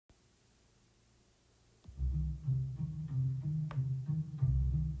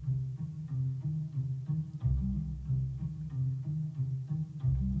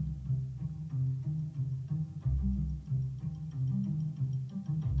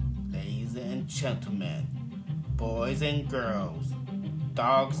Ladies and gentlemen, boys and girls,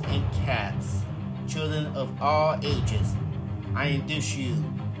 dogs and cats, children of all ages, I introduce you,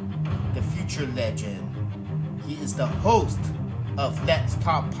 the future legend. He is the host of Let's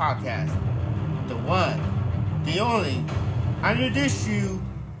Talk Podcast, the one, the only. I introduce you,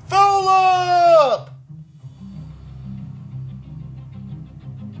 Philip!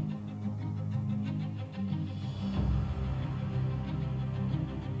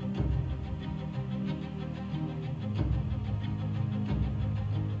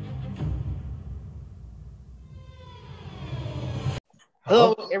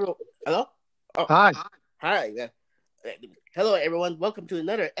 Hello, everyone. Hello? Oh, hi. Hi. Hello, everyone. Welcome to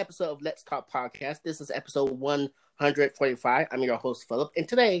another episode of Let's Talk Podcast. This is episode 145. I'm your host, Philip. And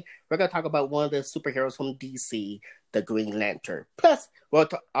today, we're going to talk about one of the superheroes from DC, the Green Lantern. Plus, we'll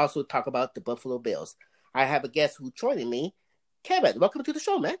also talk about the Buffalo Bills. I have a guest who's joining me, Kevin. Welcome to the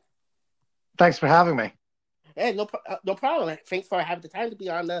show, man. Thanks for having me. Hey, no problem. Thanks for having the time to be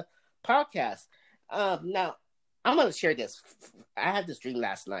on the podcast. Now, I'm going to share this. I had this dream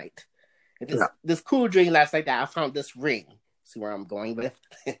last night. This cool dream last night that I found this ring. See where I'm going with?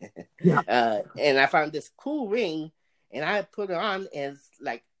 And I found this cool ring, and I put it on as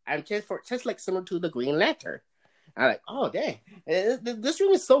like I'm just like similar to the Green Lantern. I'm like, oh dang, this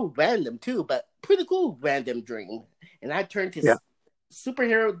dream is so random too, but pretty cool random dream. And I turned to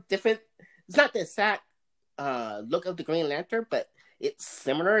superhero different. It's not the exact look of the Green Lantern, but it's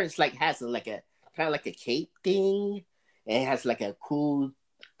similar. It's like has like a kind of like a cape thing, and it has like a cool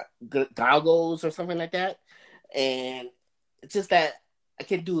goggles or something like that. And it's just that I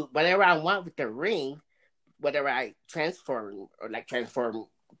can do whatever I want with the ring, whatever I transform,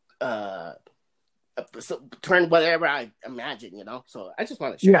 so turn whatever I imagine, you know. So I just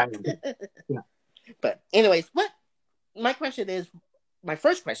want to share. Yeah. But anyways, my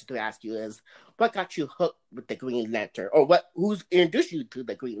first question to ask you is, what got you hooked with the Green Lantern, or who's introduced you to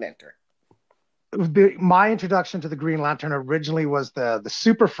the Green Lantern? My introduction to the Green Lantern originally was the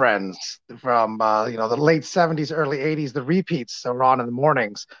Super Friends from the late 70s, early 80s, the repeats that were on in the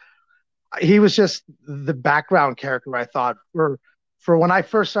mornings. He was just the background character, I thought, for when I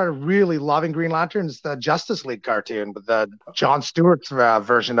first started really loving Green Lanterns, the Justice League cartoon with the Jon Stewart's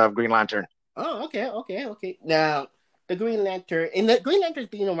version of Green Lantern. Oh, okay. Now, the Green Lantern Lantern's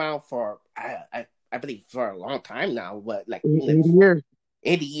been around for I believe for a long time now. What, like 80 years?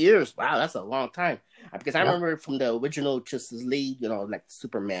 80 years. Wow, that's a long time. Because I remember from the original Justice League, like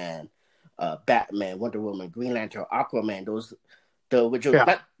Superman, Batman, Wonder Woman, Green Lantern, Aquaman, the original,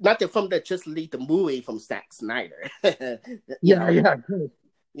 not from the Justice League, the movie from Zack Snyder. Yeah.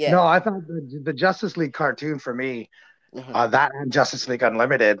 No, I thought the Justice League cartoon for me, that and Justice League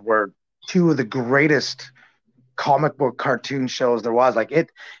Unlimited were two of the greatest comic book cartoon shows there was. Like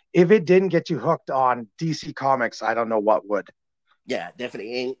if it didn't get you hooked on DC Comics, I don't know what would. Yeah,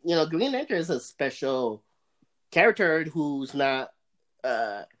 definitely. And, Green Lantern is a special character who's not,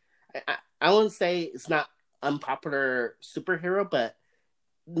 I wouldn't say it's not unpopular superhero, but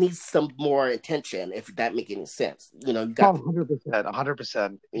needs some more attention, if that makes any sense. You got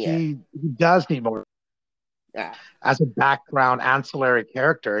 100%. Yeah. He does need more. Yeah. As a background ancillary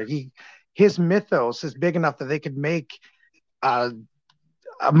character, his mythos is big enough that they could make a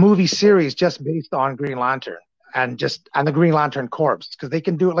movie series just based on Green Lantern. And the Green Lantern Corps, because they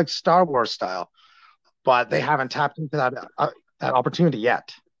can do it like Star Wars style, but they haven't tapped into that opportunity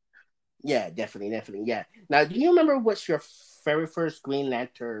yet. Yeah, definitely. Yeah. Now, do you remember what's your very first Green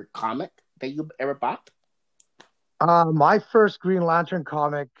Lantern comic that you ever bought? My first Green Lantern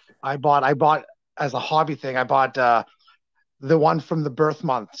comic I bought as a hobby thing. I bought the one from the birth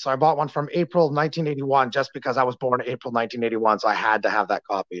month. So I bought one from April 1981 just because I was born in April 1981. So I had to have that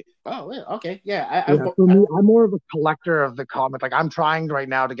copy. Oh, yeah. Okay. Yeah. For me, I'm more of a collector of the comic. Like I'm trying right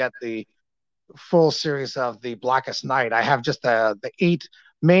now to get the full series of the Blackest Night. I have just the 8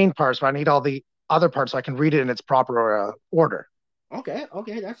 main parts, but I need all the other parts so I can read it in its proper order. Okay.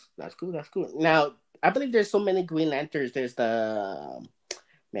 That's cool. Now, I believe there's so many Green Lanterns. There's the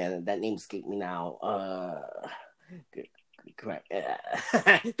man, that name escaped me now. Correct.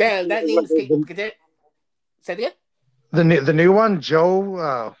 Damn, that name escaped me. Say it again? The new one,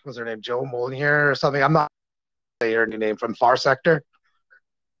 Joe, what's her name? Joe Molnier or something. I'm not saying her name, from Far Sector.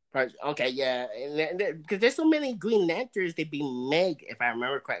 Right. Okay, yeah. Because there's so many Green Lanterns they've been made, if I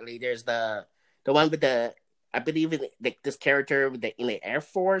remember correctly. There's the one with I believe in this character in the Air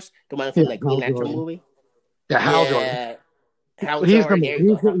Force, the one from the Green Lantern movie. Yeah, Hal Jordan. He's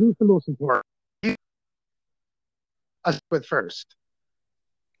the most important. With first.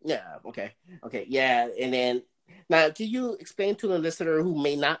 Yeah. Okay. Yeah, and then Now, can you explain to the listener who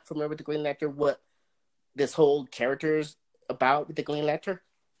may not familiar with the Green Lantern what this whole character is about with the Green Lantern?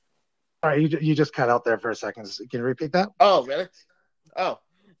 All right, you just cut out there for a second. Can you repeat that? Oh, really? Oh,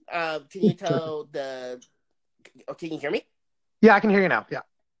 can you tell the? Oh, can you hear me? Yeah, I can hear you now. Yeah.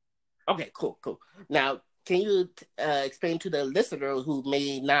 Okay, cool. Now, can you explain to the listener who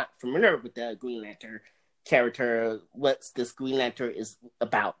may not familiar with the Green Lantern character what this Green Lantern is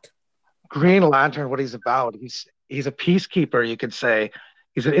about? Green Lantern, what he's about? He's a peacekeeper, you could say.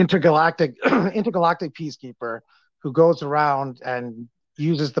 He's an intergalactic peacekeeper who goes around and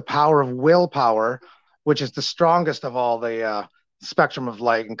uses the power of willpower, which is the strongest of all the spectrum of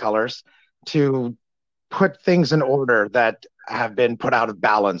light and colors, to put things in order that have been put out of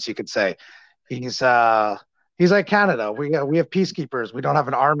balance, you could say. He's like Canada. We have peacekeepers. We don't have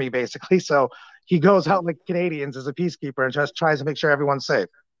an army, basically. So he goes out like Canadians as a peacekeeper and just tries to make sure everyone's safe.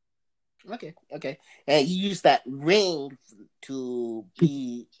 Okay. And he used that ring to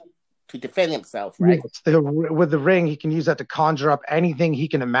defend himself, right? Yes, with the ring, he can use that to conjure up anything he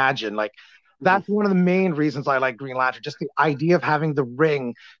can imagine. Like that's one of the main reasons I like Green Lantern. Just the idea of having the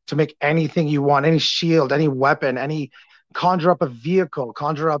ring to make anything you want, any shield, any weapon, conjure up a vehicle,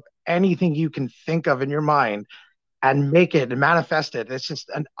 conjure up anything you can think of in your mind and make it and manifest it. It's just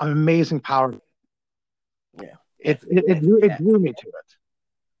an amazing power. Yeah. It drew me to it.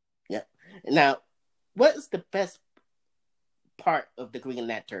 Yeah. Now, what is the best part of the Green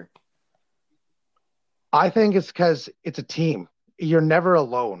Lantern? I think it's because it's a team. You're never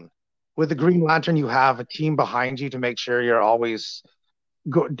alone. With the Green Lantern, you have a team behind you to make sure you're always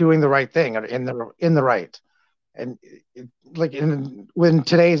doing the right thing or in the right. And when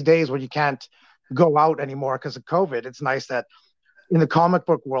today's days where you can't go out anymore because of COVID, it's nice that in the comic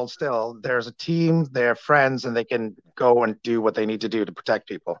book world still there's a team, they're friends, and they can go and do what they need to do to protect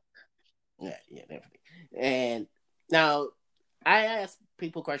people. Yeah, definitely. And now I ask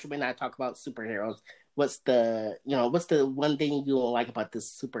people questions when I talk about superheroes. What's the one thing you don't like about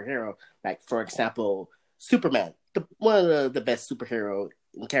this superhero? Like, for example, Superman, one of the best superhero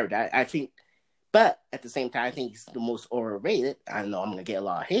in character. I think, but at the same time, I think he's the most overrated. I know I'm gonna get a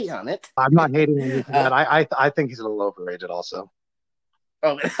lot of hate on it. I'm not hating on you for that. I think he's a little overrated also.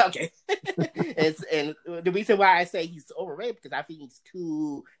 Oh, okay. and the reason why I say he's overrated because I think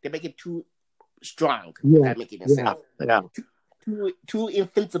they make him too strong. Yeah, that making sense. Yeah. Too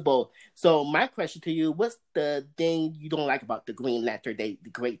invincible. So my question to you: what's the thing you don't like about the Green Lantern? The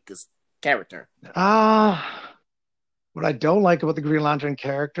greatest character. What I don't like about the Green Lantern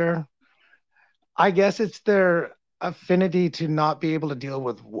character, I guess it's their affinity to not be able to deal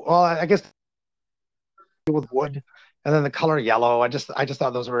with. Well, I guess deal with wood, and then the color yellow. I just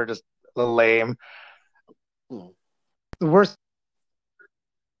thought those were just a little lame. The worst.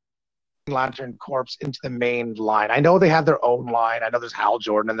 Lantern Corps into the main line. I know they have their own line. I know there's Hal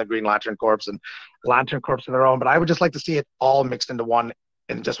Jordan and the Green Lantern Corps and Lantern Corps of their own, but I would just like to see it all mixed into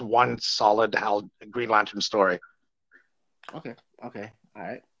just one solid Green Lantern story. Okay. All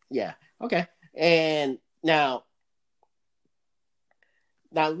right. Yeah. Okay. And now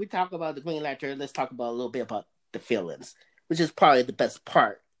we talk about the Green Lantern. Let's talk about a little bit about the villains, which is probably the best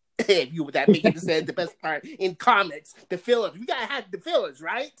part. If you would that make it said the best part in comics, the villains. We gotta have the villains,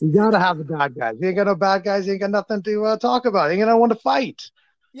 right? You gotta have the bad guys. You ain't got no bad guys. You ain't got nothing to talk about. You ain't got no one to fight.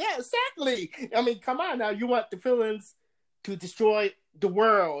 Yeah, exactly. I mean, come on now. You want the villains to destroy the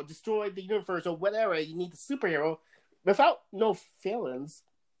world, destroy the universe, or whatever. You need the superhero. Without no villains,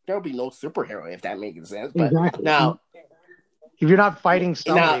 there'll be no superhero. If that makes sense. But exactly. Now, if you're not fighting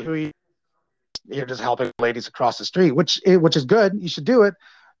somebody you're just helping ladies across the street, which is good. You should do it.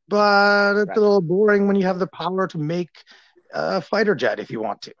 But it's a little boring when you have the power to make a fighter jet if you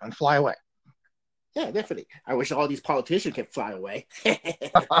want to and fly away. Yeah, definitely. I wish all these politicians could fly away.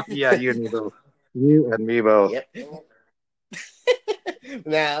 Yeah, you and me both. You and me both. Yep.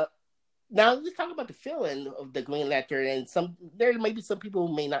 Now let's talk about the villain of the Green Lantern. And there may be some people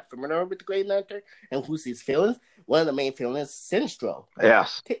who may not familiar with the Green Lantern and who's his villains. One of the main villains is Sinestro.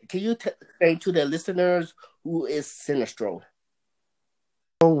 Yes. Can you explain to the listeners who is Sinestro?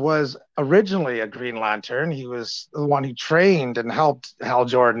 Was originally a Green Lantern. He was the one who trained and helped Hal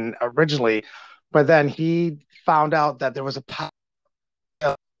Jordan originally, but then he found out that there was a power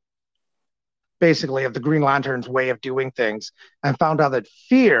basically of the Green Lantern's way of doing things and found out that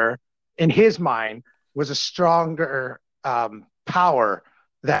fear in his mind was a stronger power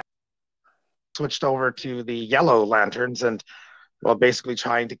that switched over to the Yellow Lanterns and basically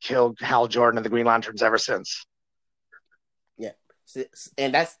trying to kill Hal Jordan and the Green Lanterns ever since.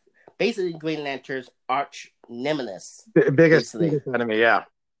 And that's basically Green Lantern's arch nemesis. Biggest enemy, yeah.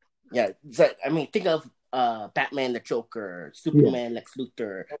 Yeah. So, I mean, think of Batman the Joker, Superman Lex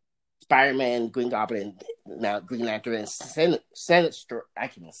Luthor, Spider-Man, Green Goblin, now Green Lantern, and Sinestro. I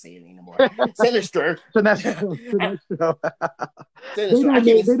can't say it anymore. Sinestro. Sinestro. They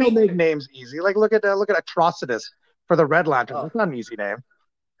don't make names easy. Like look at Atrocitus for the Red Lantern. That's not an easy name.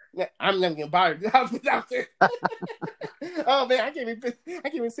 Yeah, I'm never gonna bother. Oh man, I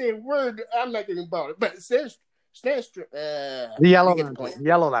can't even say a word. I'm not gonna bother. But Sinestro, the Yellow Lantern. The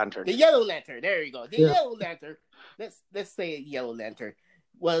Yellow Lantern. The Yellow Lantern. There you go. The Yellow Lantern. Let's say Yellow Lantern.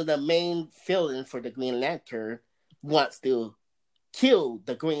 One of the main villains for the Green Lantern wants to kill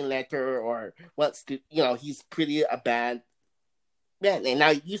the Green Lantern, or wants to, he's pretty a bad man. And now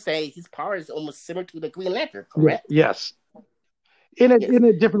you say his power is almost similar to the Green Lantern, correct? Yes. In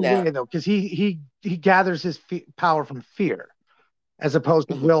a different way though, because he gathers his power from fear, as opposed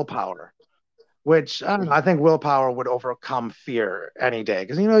to willpower. Which I don't know, I think willpower would overcome fear any day,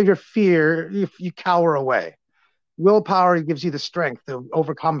 because your fear, you cower away. Willpower gives you the strength to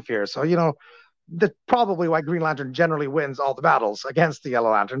overcome fear. So that's probably why Green Lantern generally wins all the battles against the Yellow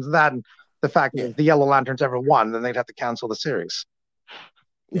Lanterns. That and the fact that if the Yellow Lanterns ever won, then they'd have to cancel the series.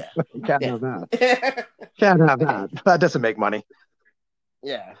 Yeah, can't have that. Can't have that. That doesn't make money.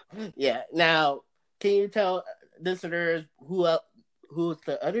 Yeah. Now, can you tell listeners who's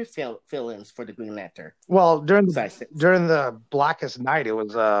the other villains for the Green Lantern? Well, during the Blackest Night, it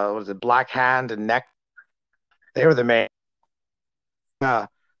was Black Hand and Neck. They were the main. A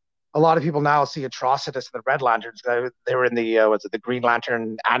lot of people now see Atrocitus and the Red Lanterns. They were in the Green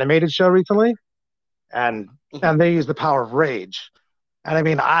Lantern animated show recently, and they use the power of rage. And I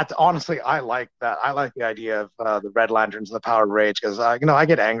mean, honestly, I like that. I like the idea of the Red Lanterns and the power of rage, because I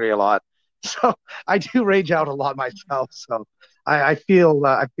get angry a lot, so I do rage out a lot myself. So I feel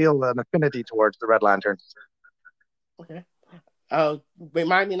an affinity towards the Red Lanterns. Okay.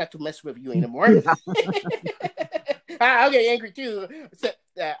 Remind me not to mess with you anymore. I'll get angry too, except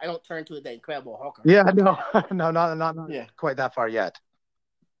that I don't turn to the Incredible Hulk. Yeah, no, not quite that far yet.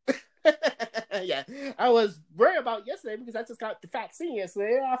 Yeah, I was worried about yesterday because I just got the vaccine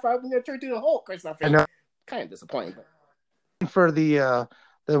yesterday. I thought I was going to turn to the Hulk or something. Kind of disappointing. For the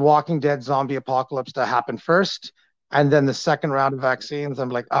Walking Dead zombie apocalypse to happen first, and then the second round of vaccines, I'm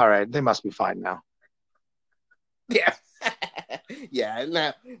like, all right, they must be fine now. Yeah.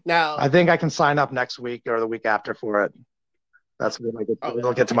 Yeah. Now I think I can sign up next week or the week after for it. That's when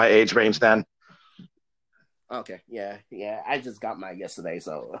it'll get to my age range then. Okay. Yeah. I just got mine yesterday,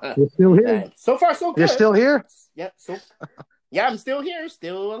 so you're still here. So far, so good. You're still here. Yep. Yeah, I'm still here,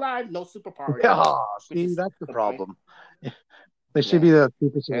 still alive. No superpower. Yeah. See, that's the problem. They should be the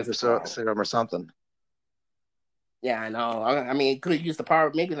super serum or something. Yeah, I know. I mean, could have used the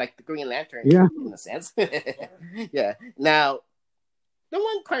power, maybe like the Green Lantern, in a sense. Yeah. Now, the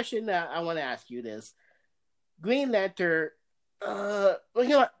one question that I want to ask you is, Green Lantern. Well, you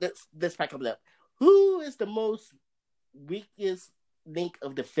know what? Let's back up. Who is the most weakest link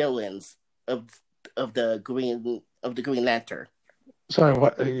of the villains of the Green Lantern? Sorry,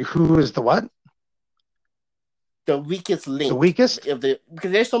 what? Who is the what? The weakest link. The weakest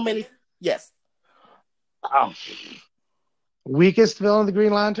because there's so many. Yes. Oh. Weakest villain of the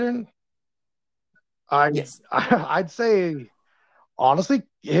Green Lantern? Yes. I'd say, honestly,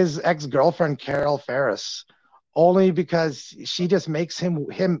 his ex-girlfriend Carol Ferris, only because she just makes him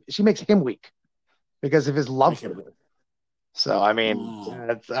weak because of his love for her. So I mean,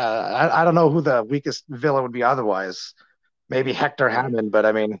 I don't know who the weakest villain would be otherwise. Maybe Hector Hammond, but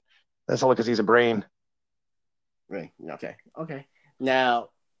I mean, that's only because he's a brain. Right. Okay. Now,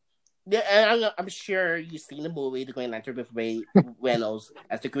 yeah, I'm sure you've seen the movie The Green Lantern with Ray Reynolds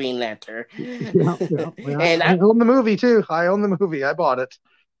as the Green Lantern. Yeah. And I own the movie too. I own the movie. I bought it.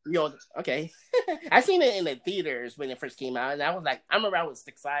 Okay. I seen it in the theaters when it first came out, and I was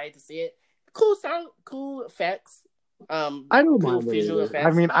excited to see it. Cool sound, cool effects. I don't mind visual effects.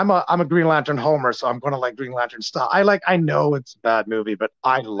 I mean, I'm a Green Lantern homer, so I'm going to like Green Lantern stuff. I know it's a bad movie, but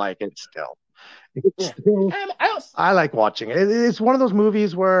I like it still. I like watching it. It's one of those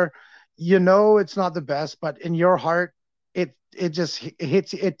movies where it's not the best, but in your heart, it just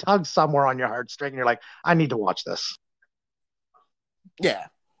hits, it tugs somewhere on your heartstring, and you're like, I need to watch this. Yeah.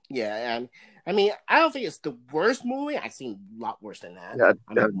 I mean, I don't think it's the worst movie. I've seen a lot worse than that.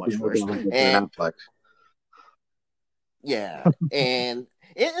 Yeah, much worse. Yeah, and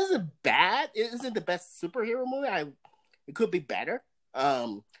it isn't bad. It isn't the best superhero movie. It could be better.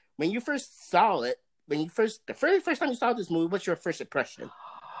 When you first saw it, the very first time you saw this movie, what's your first impression?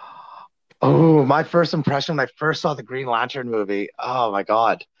 Oh, my first impression when I first saw the Green Lantern movie. Oh my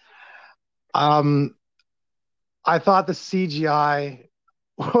God. I thought the CGI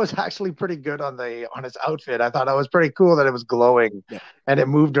was actually pretty good on his outfit. I thought that was pretty cool that it was glowing and it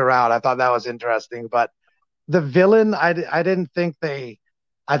moved around. I thought that was interesting. But the villain, I didn't think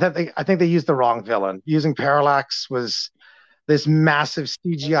I think they used the wrong villain. Using Parallax was this massive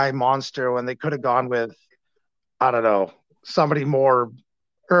CGI monster when they could have gone with, I don't know, somebody more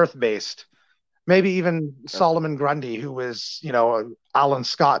Earth based. Maybe even Solomon Grundy, who was, Alan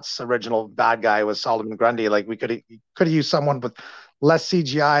Scott's original bad guy was Solomon Grundy. Like we could have used someone with less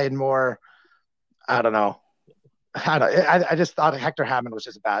CGI and more. I don't know. I just thought Hector Hammond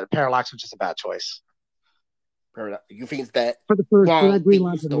was Parallax was just a bad choice. You think that for the Green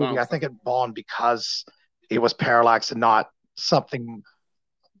Lantern movie, I think it bombed because it was Parallax and not something,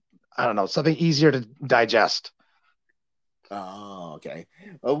 I don't know, something easier to digest. Oh, okay.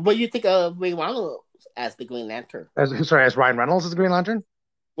 What do you think of Ray Reynolds as the Green Lantern? As Ryan Reynolds as the Green Lantern?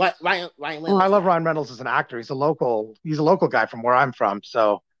 What Ryan Reynolds? I love Ryan Reynolds as an actor. He's a local guy from where I'm from.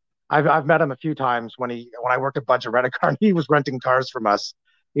 So I've met him a few times when I worked at Budget Rent-A-Car and he was renting cars from us.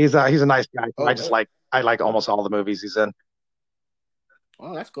 He's a nice guy. Oh, I like almost all the movies he's in.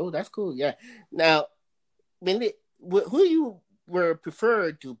 Oh, that's cool. That's cool. Yeah. Now, who you were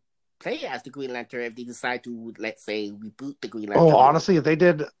preferred to play as the Green Lantern if they decide to, let's say, reboot the Green Lantern? Oh, honestly, if they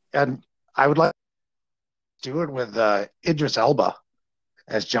did, and I would like to do it with Idris Elba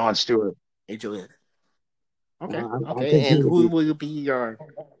as John Stewart. Okay. Okay. And who will be your?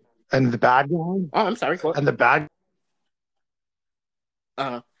 And the bad guy? Oh, I'm sorry. And the bad.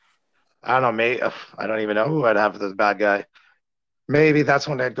 I don't know. Maybe I don't even know who I'd have as the bad guy. Maybe that's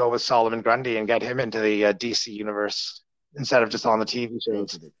when I'd go with Solomon Grundy and get him into the DC universe instead of just on the TV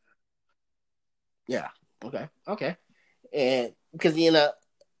shows. Yeah. Okay. And because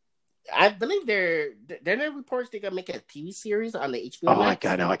I believe there are reports they're gonna make a TV series on the HBO Max.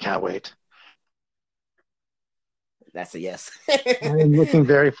 I know. I can't wait. That's a yes. I'm looking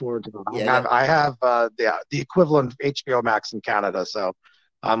very forward to that. Yeah, I have the equivalent of HBO Max in Canada, so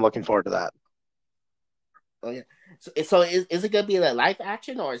I'm looking forward to that. Oh yeah. So is it gonna be a live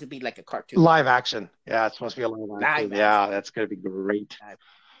action or is it be like a cartoon? Live action. Yeah, it's supposed to be a live action. Yeah, that's gonna be great.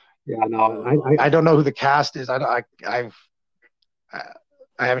 Yeah, no, I don't know who the cast is. I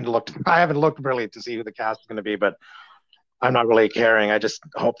haven't looked really to see who the cast is going to be, but I'm not really caring. I just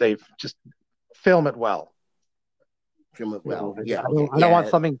hope they just film it well. Film it well. Yeah. I don't want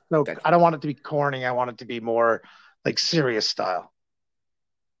something so. I don't want it to be corny. I want it to be more like serious style.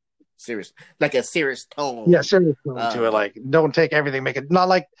 Serious, like a serious tone. Yeah, serious tone to it. Like, don't take everything. Make it not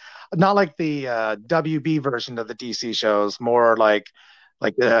like the WB version of the DC shows. More like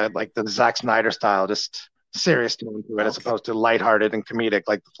the Zack Snyder style, just serious tone to it, as opposed to lighthearted and comedic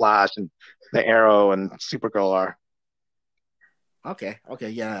like the Flash and the Arrow and Supergirl are. Okay,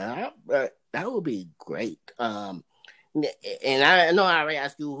 yeah, that would be great. And I know I already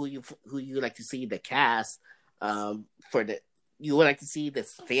asked you who you like to see the cast. You would like to see the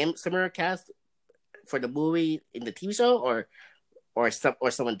same similar cast for the movie in the TV show, or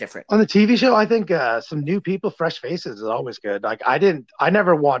someone different on the TV show? I think some new people, fresh faces is always good. Like I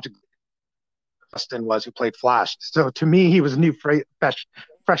never watched Justin was who played Flash, so to me he was a new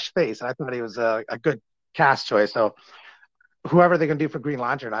fresh face, and I thought he was a good cast choice. So whoever they're gonna do for Green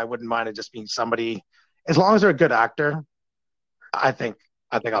Lantern, I wouldn't mind it just being somebody, as long as they're a good actor. I think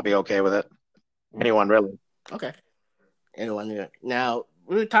I'll be okay with it. Anyone really? Okay. Anyone. Now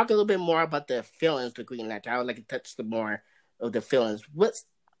we'll talk a little bit more about the villains of Green Lantern. I would like to touch some more of the villains. What's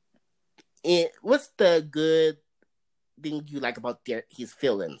the good thing you like about his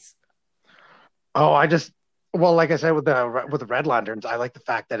villains? Oh, like I said with the Red Lanterns, I like the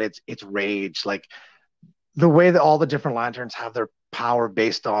fact that it's rage. Like the way that all the different lanterns have their power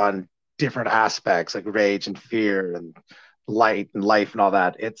based on different aspects, like rage and fear and light and life and all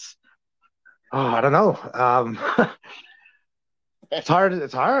that. I don't know. It's hard.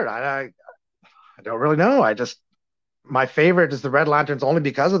 I don't really know. My favorite is the Red Lanterns only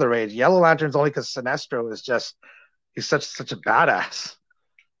because of the rage. Yellow Lanterns only because Sinestro he's such a badass.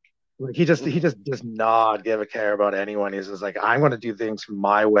 Like he just does not give a care about anyone. He's just like, I'm going to do things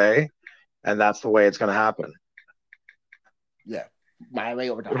my way, and that's the way it's going to happen. Yeah, my way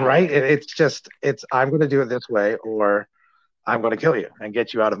or the right. It's I'm going to do it this way, or I'm going to kill you and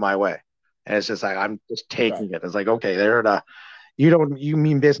get you out of my way. And it's just like I'm just taking it. It's like, okay, you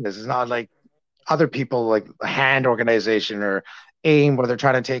mean business. It's not like other people like a hand organization or AIM where they're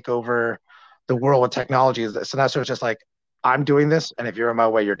trying to take over the world with technology. Sinestro is just like, I'm doing this, and if you're in my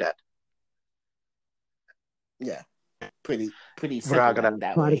way, you're dead. Yeah, pretty. We're not going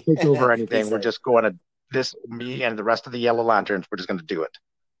to try to take over anything. We're just going to me and the rest of the Yellow Lanterns. We're just going to do it.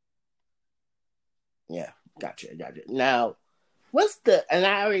 Yeah, gotcha. Now, and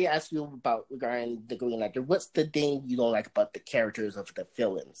I already asked you about regarding the Green Lantern. What's the thing you don't like about the characters of the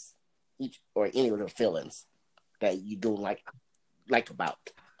villains, or any of the villains that you don't like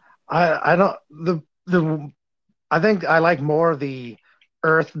about? I don't I think I like more of the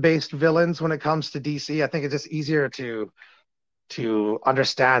Earth-based villains when it comes to DC. I think it's just easier to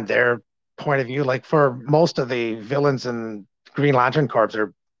understand their point of view. Like for most of the villains in Green Lantern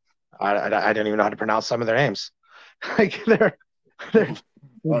Corps, I don't even know how to pronounce some of their names. Like they're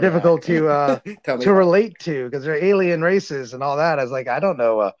difficult to relate to because they're alien races and all that. I was like, I don't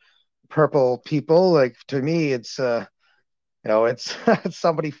know purple people. Like to me, it's it's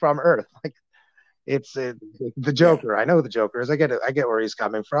somebody from Earth. Like it's the Joker. I know the Joker is. I get where he's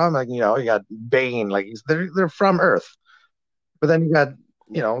coming from. Like you got Bane. Like they're from Earth, but then you got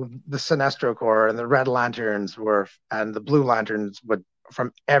the Sinestro Corps and the Red Lanterns and the Blue Lanterns would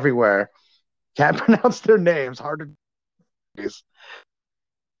from everywhere. Can't pronounce their names. Hard to.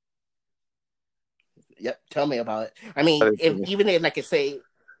 Yep, tell me about it. I mean, even if like I say,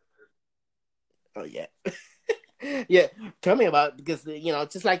 oh yeah. Yeah, tell me about it because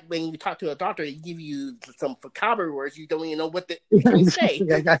just like when you talk to a doctor, they give you some vocabulary words you don't even know what you say.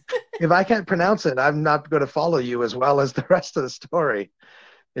 If I can't pronounce it, I'm not going to follow you as well as the rest of the story.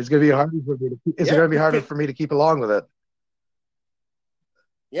 It's going to be harder for me. It's going to be harder for me to keep along with it.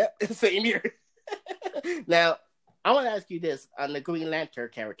 Yep, same here. Now, I want to ask you this on the Green Lantern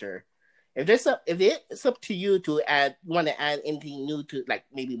character. If it's up to you to want to add anything new to, like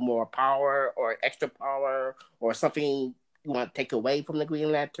maybe more power or extra power or something you want to take away from the Green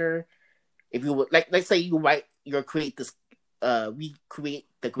Lantern, if you would let's say you recreate the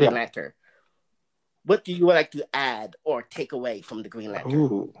Green Lantern, what do you like to add or take away from the Green Lantern?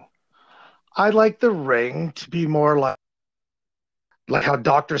 Ooh. I'd like the ring to be more like how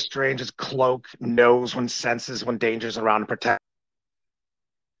Doctor Strange's cloak knows when danger's around and protects.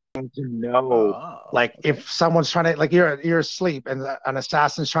 To know, if someone's trying to, like you're asleep and an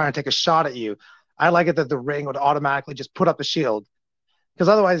assassin's trying to take a shot at you, I like it that the ring would automatically just put up the shield, because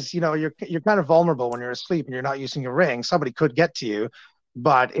otherwise, you're kind of vulnerable when you're asleep and you're not using your ring. Somebody could get to you,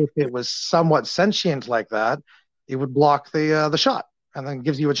 but if it was somewhat sentient like that, it would block the shot and then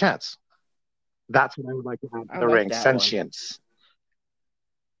gives you a chance. That's what I would like to have the ring, sentience.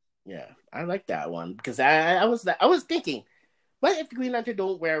 Yeah, I like that one because I was thinking, what if the Green Lantern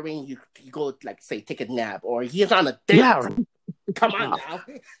don't wear a ring? You go say take a nap or he's on a date. Yeah, right. Come on now.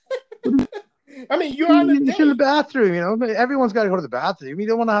 I mean, you're on a date. In the bathroom. Everyone's got to go to the bathroom. You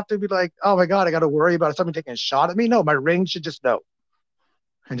don't want to have to be like, oh my god, I got to worry about somebody taking a shot at me. No, my ring should just know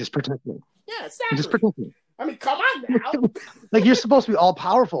and just protect me. Yeah, exactly. Just protect me. I mean, come on now. Like you're supposed to be all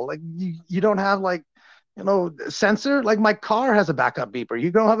powerful. Like you don't have sensor. Like my car has a backup beeper.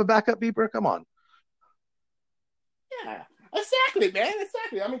 You don't have a backup beeper? Come on. Yeah. Exactly, man.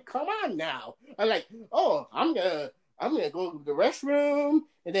 Exactly. I mean, come on now. I'm like, oh, I'm gonna go to the restroom,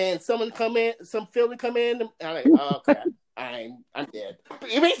 and then some fella come in. And I'm like, oh crap, I'm dead.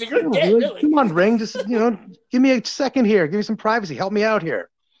 Basically, you're dead. Really. Come on, ring. Just give me a second here. Give me some privacy. Help me out here.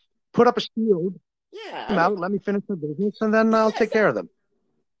 Put up a shield. Yeah. Come out. Let me finish my business, and then I'll take care of them.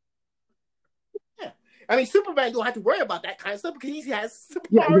 Yeah. I mean, Superman don't have to worry about that kind of stuff because he has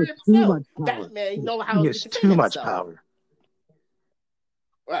superpower himself. Batman knows how to defend too much power.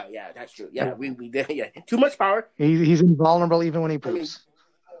 Well, yeah, that's true. Yeah, we too much power. He's invulnerable even when he poops.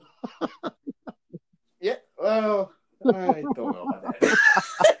 Yeah. Well, I don't know about that.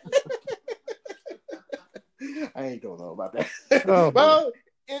 I don't know about that. Oh, well,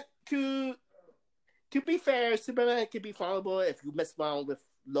 to be fair, Superman can be vulnerable if you mess around with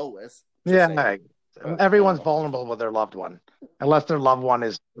Lois. Yeah, everyone's vulnerable with their loved one, unless their loved one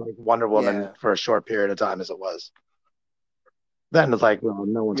is like Wonder Woman for a short period of time, as it was. Then it's like, well,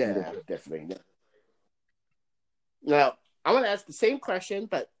 no one's going to do it. Definitely. Now, I want to ask the same question,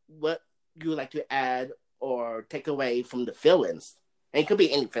 but what you would like to add or take away from the villains? And it could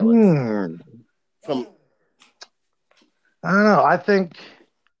be any villains. I don't know. I think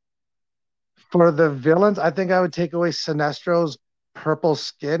for the villains, I think I would take away Sinestro's purple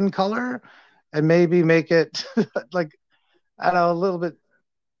skin color and maybe make it like, I don't know, a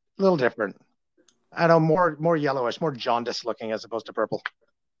little different. I don't know, more yellowish, more jaundice looking as opposed to purple.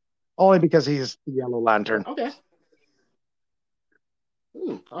 Only because he's the Yellow Lantern. Okay.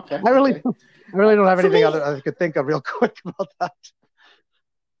 Okay. I really don't have anything other I could think of real quick about that.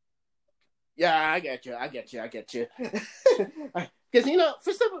 Yeah, I get you. Because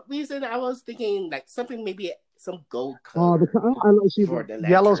for some reason I was thinking like something, maybe some gold color.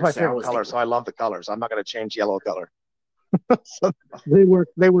 Yellow's my favorite color, so I love the colors. I'm not going to change yellow color. So they work.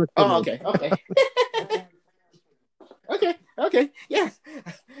 Oh, okay. Okay, yeah.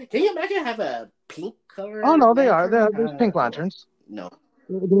 Can you imagine have a pink color Oh no, they are. lantern? There's pink lanterns. No.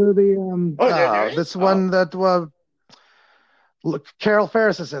 They're the Oh, there is. this Oh, one that look, Carol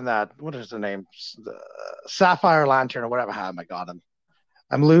Ferris is in that. What is the name? The Sapphire Lantern or whatever. Oh my God,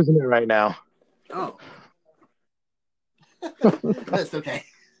 I'm losing it right now. oh. That's okay.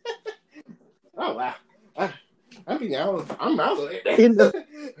 Oh wow. I mean, I'm out of it. In the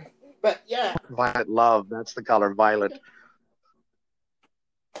But yeah, violet love. That's the color violet.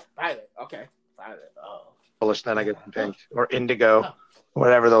 violet. Okay, violet. Oh. Polish, then I get pink or indigo,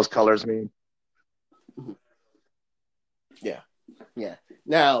 whatever those colors mean. Yeah, yeah.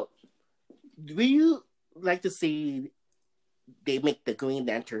 Now, do you like to see they make the Green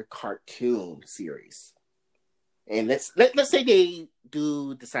Lantern cartoon series? And let's say they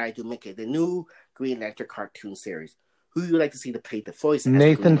do decide to make it the new Green Lantern cartoon series. Who you like to see to play the voice?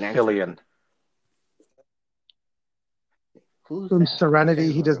 Nathan Fillion. Who's from that?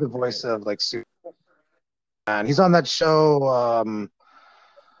 Serenity? He does the voice of like Superman. And he's on that show,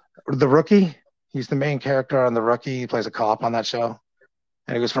 The Rookie. He's the main character on The Rookie. He plays a cop on that show.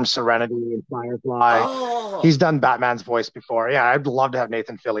 And he was from Serenity and Firefly. Oh. He's done Batman's voice before. Yeah, I'd love to have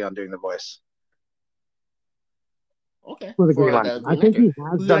Nathan Fillion doing the voice. Okay. For the Green Lantern. I think he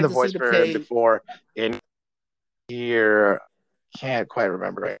has done the voice for him before in here. Can't quite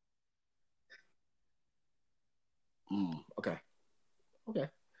remember it. Okay. Okay.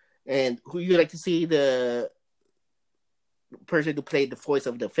 And who you like to see the person who played the voice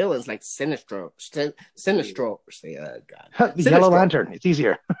of the villains, like Sinestro? God. Yellow Lantern. It's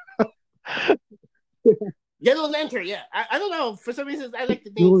easier. Yellow Lantern, yeah. I don't know. For some reason, I like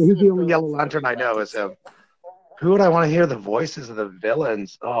the name. He's the only Yellow Lantern I know is him. Who would I want to hear the voices of the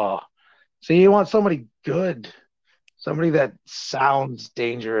villains? Oh, so you want somebody good, somebody that sounds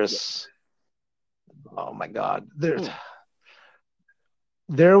dangerous. Yeah. Oh my God, there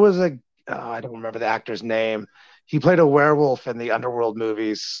was a I don't remember the actor's name. He played a werewolf in the Underworld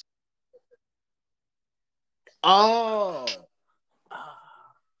movies. Oh.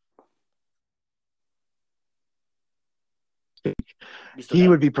 He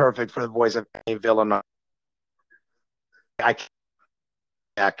would be perfect for the voice of any villain. I can't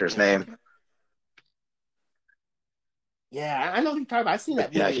the actor's name. Yeah, I know who you're talking about. I've seen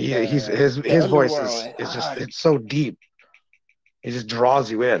that movie. Yeah, his voice is just it's so deep. It just draws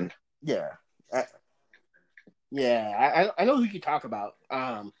you in. Yeah. I know who you talk about.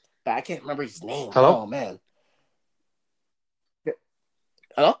 But I can't remember his name. Hello? Oh man.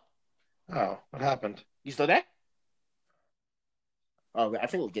 Hello? Oh, what happened? You still there? Oh, I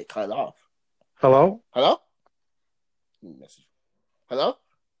think we get cut off. Hello? Hello? Hello?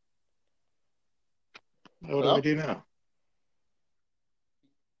 What do I do now?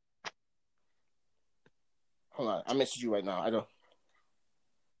 Hold on, I message you right now. I don't.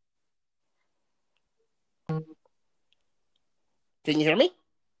 Can you hear me?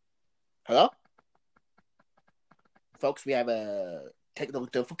 Hello? Folks, we have technical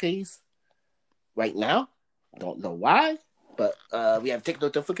difficulties right now. Don't know why, but we have technical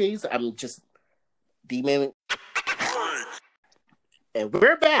difficulties. I'm just demanding. And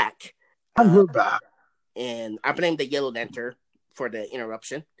we're back. We're back. And I blame the Yellow Lantern for the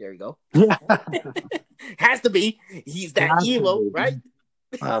interruption. There you go. Yeah. Has to be. He's that evil, right?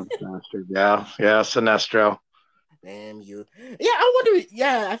 Bastard. Yeah, Sinestro. Damn you. Yeah, I wonder.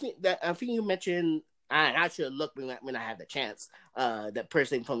 Yeah, I think you mentioned. I should look when I have the chance. That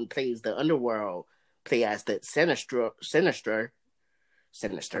person from plays the Underworld play as the Sinister.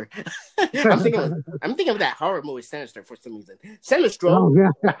 I'm thinking of that horror movie Sinister for some reason. Sinestro. Oh,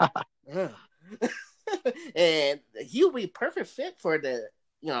 yeah. And he'll be perfect fit for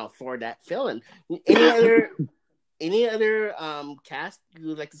that villain. Any other cast you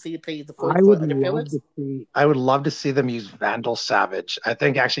would like to see play the voice for other villains? I would love to see them use Vandal Savage. I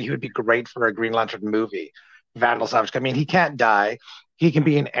think actually he would be great for a Green Lantern movie. Vandal Savage. I mean, he can't die. He can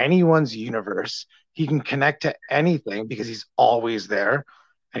be in anyone's universe. He can connect to anything because he's always there,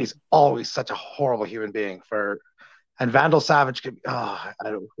 and he's always such a horrible human being. And Vandal Savage could.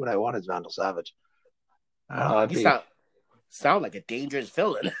 What I want is Vandal Savage. You sound like a dangerous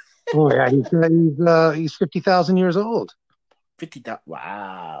villain. Oh yeah, he's 50,000 years old. 50,000.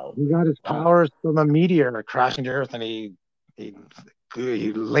 Wow. He got his powers from a meteor crashing to Earth, and he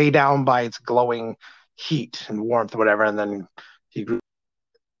lay down by its glowing heat and warmth or whatever, and then he grew.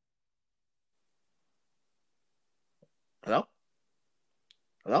 Hello?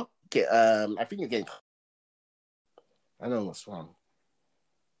 Okay, I think you're getting. I don't know what's wrong.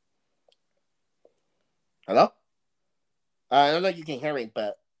 Hello? I don't know if you can hear me,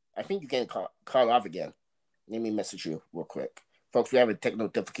 but I think you're getting called off again. Let me message you real quick. Folks, we have a technical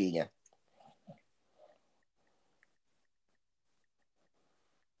difficulty again.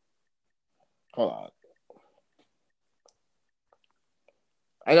 Hold on.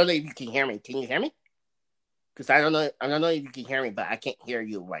 I don't know if you can hear me. Can you hear me? Because I don't know if you can hear me, but I can't hear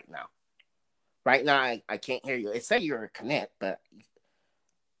you right now. Right now, I can't hear you. It said you're connect, but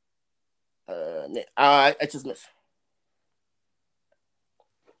I just missed.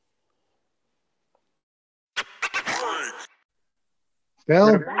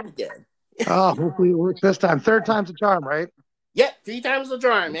 Phil? Oh, hopefully it works this time. Third time's a charm, right? Yeah, 3 times a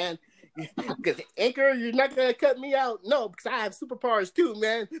charm, man. Because Anchor, you're not gonna cut me out. No, because I have superpowers too,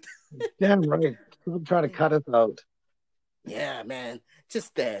 man. Damn right. Don't try to cut us out. Yeah, man.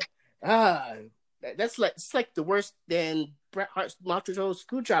 Just that. That's like it's like the worst than Bret Hart's Montreal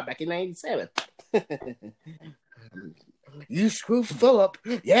screw job back in '97. You screw Philip,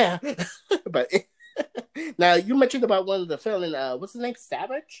 yeah. But now you mentioned about one of the villain. What's his name?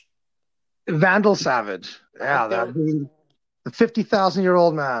 Savage. Vandal Savage. Yeah, that the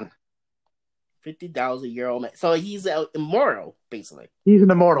 50,000-year-old man. 50,000-year-old man. So he's immortal, basically. He's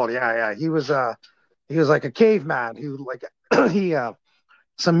an immortal. Yeah. He was like a caveman who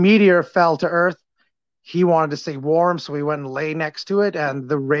some meteor fell to Earth. He wanted to stay warm, so he went and lay next to it, and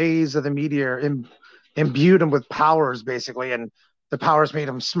the rays of the meteor imbued him with powers, basically, and the powers made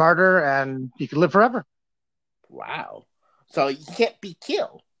him smarter, and he could live forever. Wow. So he can't be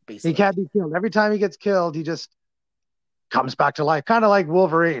killed, basically. He can't be killed. Every time he gets killed, he just comes back to life. Kind of like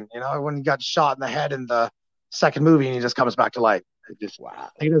Wolverine, when he got shot in the head in the second movie, and he just comes back to life. Wow.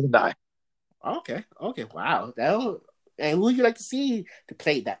 He doesn't die. Okay, wow. And who would you like to see to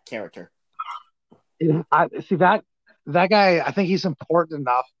play that character? See that guy. I think he's important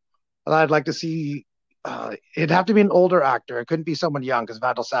enough that I'd like to see. It'd have to be an older actor. It couldn't be someone young because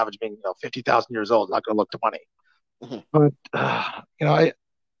Vandal Savage, being 50,000 years old, not going to look 20. Mm-hmm. But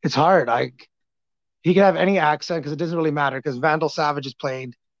it's hard. He could have any accent because it doesn't really matter because Vandal Savage is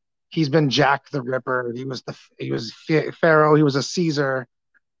played. He's been Jack the Ripper. He was Pharaoh. He was a Caesar.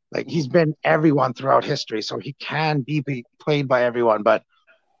 Like he's been everyone throughout history, so he can be played by everyone. But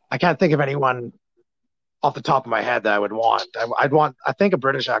I can't think of anyone off the top of my head that I would want. I think a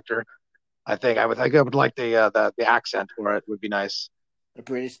British actor. I would like the accent for it would be nice. A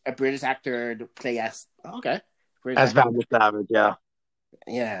British actor to play as as Vandal Savage, yeah.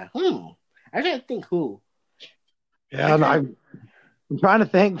 Yeah. I can't think who. Yeah, I'm trying to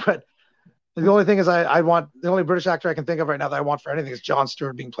think, but the only thing is the only British actor I can think of right now that I want for anything is Jon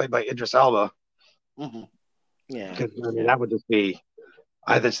Stewart being played by Idris Elba. Mm-hmm. Yeah. Because that would just be.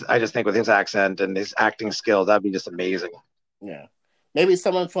 I just think with his accent and his acting skills, that'd be just amazing. Yeah, maybe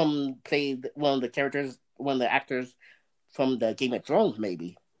someone played one of the actors from the Game of Thrones.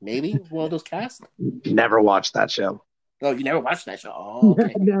 Maybe one of those casts. Never watched that show. Oh, you never watched that show? Oh,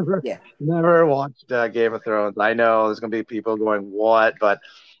 okay. Never watched Game of Thrones. I know there's gonna be people going, "What?" But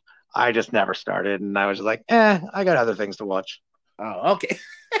I just never started, and I was just like, I got other things to watch. Oh, okay.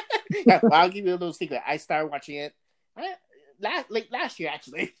 Well, I'll give you a little secret. I started watching it. Last year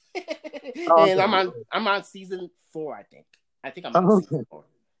actually, and I'm on season 4. I think I'm on season 4.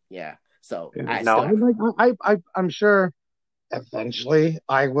 Yeah, so I'm sure eventually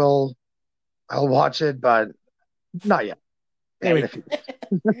I'll watch it, but not yet. Maybe in a few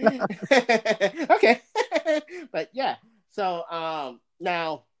years. Okay, but yeah. So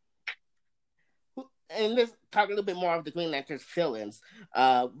now, and let's talk a little bit more of the Green Lantern's villains.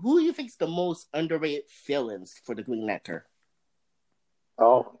 Who do you think is the most underrated villains for the Green Lantern?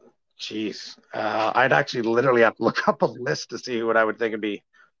 Oh, geez. I'd actually literally have to look up a list to see what I would think would be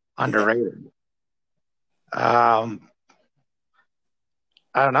underrated. I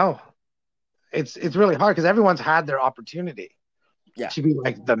don't know. It's really hard because everyone's had their opportunity to be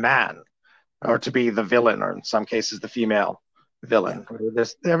like the man or to be the villain, or in some cases the female villain. Yeah.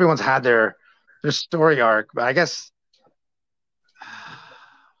 Everyone's had their story arc, but I guess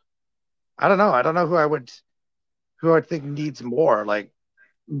I don't know. I don't know who I think needs more. Like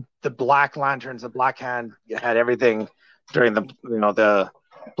the Black Lanterns, the Black Hand had everything during the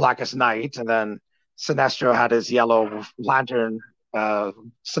Blackest Night, and then Sinestro had his Yellow Lantern,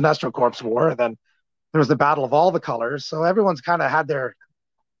 Sinestro Corps War, and then there was the Battle of all the Colors. So everyone's kind of had their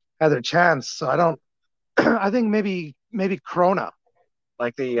chance. So I think maybe Krona,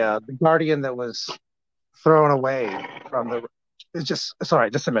 like the Guardian that was thrown away from the. It's just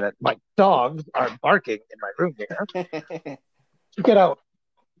sorry, just a minute. My dogs are barking in my room here. Get out.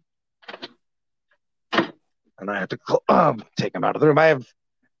 And I have to take them out of the room. I have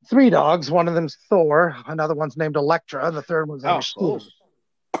 3 dogs. One of them's Thor. Another one's named Elektra. And the third one's named Steve.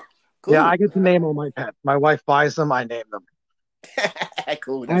 Yeah, I Cool. get to name all my pets. My wife buys them, I name them.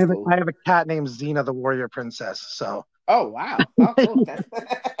 Cool. That's cool. I have a cat named Xena, the warrior princess. So Oh wow. Oh cool.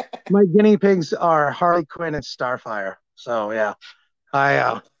 my guinea pigs are Harley Quinn and Starfire. So yeah,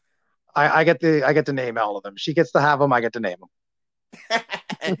 I I get to name all of them. She gets to have them. I get to name them.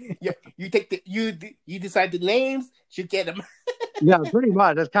 You take you decide the names. You get them. Yeah, pretty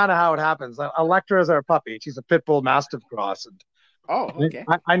much. That's kind of how it happens. Electra is our puppy. She's a pit bull mastiff cross, and Oh okay.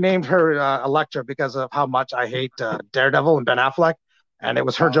 I named her Electra because of how much I hate Daredevil and Ben Affleck, and it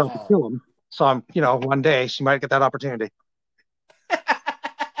was her job to Oh. kill him. So I'm, one day she might get that opportunity.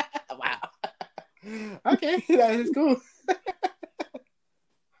 Wow. Okay, that is cool.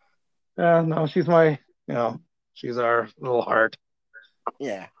 No, she's our little heart.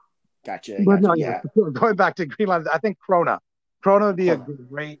 Yeah. Gotcha. But no, yeah. Yeah. Going back to Greenland, I think Krona. Krona would be a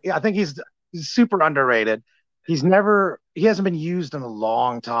great. I think he's super underrated. He hasn't been used in a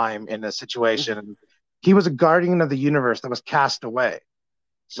long time in a situation. He was a guardian of the universe that was cast away.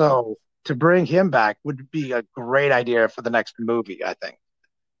 So to bring him back would be a great idea for the next movie, I think.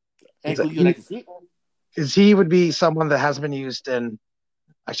 And who you like to see? Is he would be someone that hasn't been used in.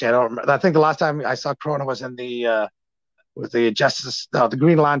 Actually, I don't remember. I think the last time I saw Krona was in the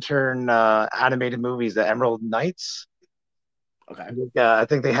Green Lantern animated movies, the Emerald Knights. Okay. I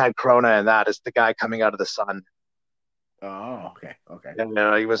think they had Krona in that as the guy coming out of the sun. Oh, okay. Okay. And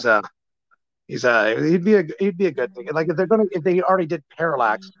he'd be a good thing. Like if they already did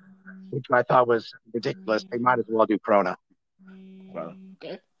Parallax, which I thought was ridiculous, they might as well do Krona. Well,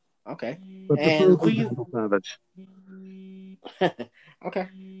 okay. Okay. But And who you Savage. Okay.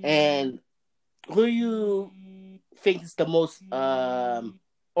 And who you think is the most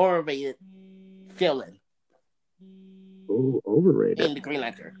overrated villain? Oh, overrated. In the Green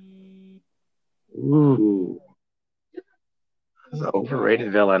Lantern. Ooh. That's an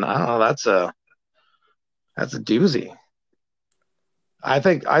overrated villain. I don't know. That's a doozy. I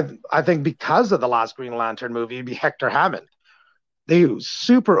think because of the last Green Lantern movie, it'd be Hector Hammond. They were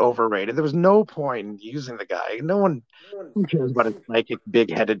super overrated. There was no point in using the guy. No one who cares about his psychic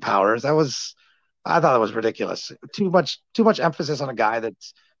big-headed powers. I thought it was ridiculous. Too much emphasis on a guy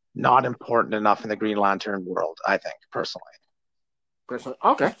that's not important enough in the Green Lantern world, I think, personally.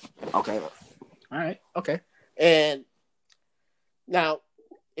 Okay. Okay. All right. Okay. And now,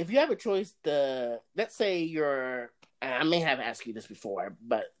 if you have a choice, let's say I may have asked you this before,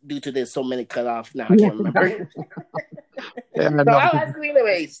 but due to there's so many cut off now, I can't remember. So I'll ask you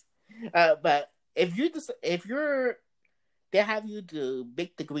anyways. But if they have you to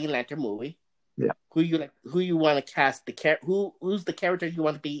make the Green Lantern movie, yeah, who you want to cast who's the character you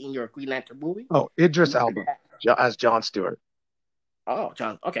want to be in your Green Lantern movie? Oh, Idris Elba as John Stewart. Oh,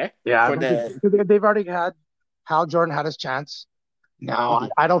 John. Okay. Yeah, they've already had Hal Jordan had his chance. Now,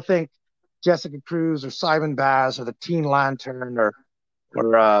 I don't think Jessica Cruz or Simon Baz or the Teen Lantern or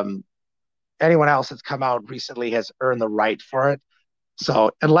anyone else that's come out recently has earned the right for it.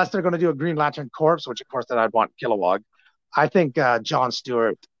 So unless they're going to do a Green Lantern Corps, which of course then I'd want Kilowog, I think John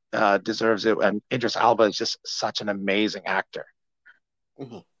Stewart deserves it, and Idris Elba is just such an amazing actor,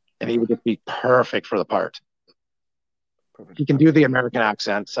 and he would just be perfect for the part. He can do the American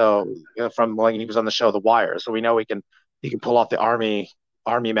accent, so from when he was on the show The Wire, so we know he can pull off the army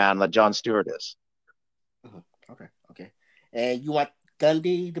man that John Stewart is. Okay. And you want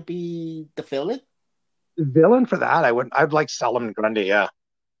Gundy to be the villain? The villain for that, I'd like Solomon Grundy. Yeah,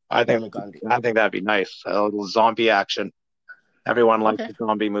 I think that'd be nice. A little zombie action. Everyone likes the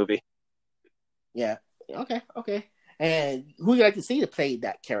zombie movie. Yeah. Okay. And who you like to see to play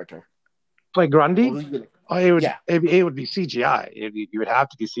that character? Play Grundy? It would be CGI. You would have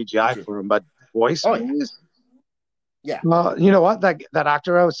to be CGI for him, but voice. Yeah. Well, you know what? That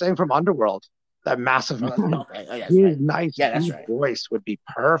actor I was saying from Underworld, that massive man, his nice voice would be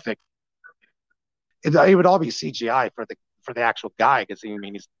perfect. It would all be CGI for the actual guy, because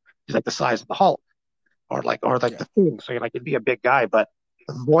he's like the size of the Hulk, or the Thing. So it'd be a big guy, but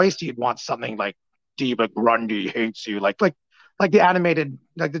the voice you'd want something like Diva Grundy hates you, like the animated,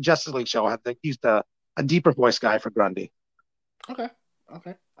 like the Justice League show. They used a deeper voice guy for Grundy. Okay. All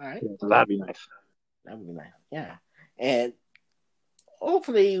right. So that'd be nice. That would be nice. Yeah. And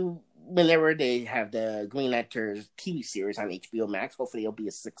hopefully, whenever they have the Green Lantern TV series on HBO Max, hopefully it'll be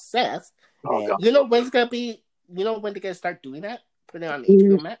a success. You know when it's gonna be? You know when they're gonna start doing that? Put it on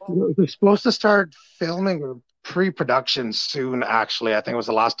HBO Max. They're supposed to start filming or pre-production soon. Actually, I think it was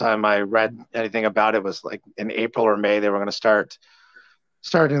the last time I read anything about it was like in April or May. They were going to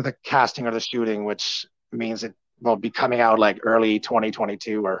starting the casting or the shooting, which means it will be coming out like early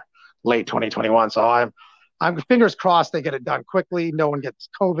 2022 or late 2021. So I'm fingers crossed they get it done quickly. No one gets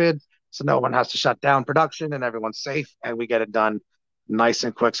COVID. so no one has to shut down production and everyone's safe, and we get it done nice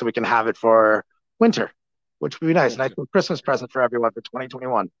and quick so we can have it for winter, which would be nice. Nice little Christmas present for everyone for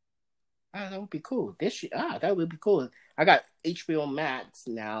 2021. That would be cool. That would be cool. I got HBO Max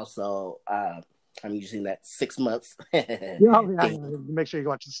now, so I'm using that 6 months. Yeah. Make sure you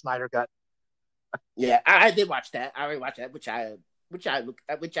watch the Snyder Cut. Yeah, I did watch that. I already watched that, which I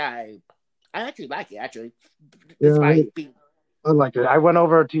actually like it. Actually, I like it. I went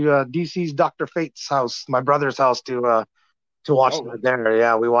over to DC's Dr. Fate's house, my brother's house, to watch that there.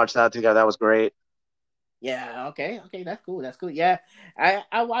 Yeah, we watched that together. That was great. Yeah, okay, that's cool. Yeah, I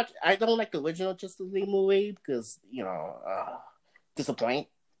don't like the original Justice League movie because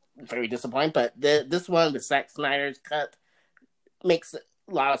very disappointing. But this one, the Zack Snyder's cut, makes a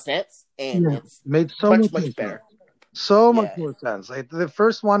lot of sense, and it's made so much better. So much more sense. Like, the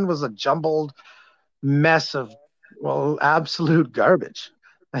first one was a jumbled mess of absolute garbage.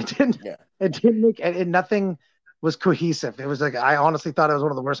 It didn't make and nothing was cohesive. It was like, I honestly thought it was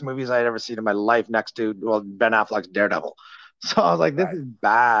one of the worst movies I had ever seen in my life, next to Ben Affleck's Daredevil. So I was like, this is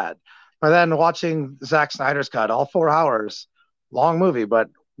bad. But then watching Zack Snyder's cut, all 4 hours, long movie, but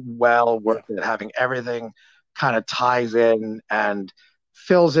well worth it. Having everything kind of ties in and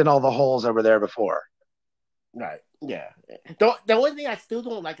fills in all the holes that were there before. Right. Yeah. The only thing I still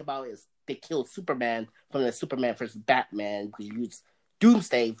don't like about it is they killed Superman from the Superman vs. Batman because you used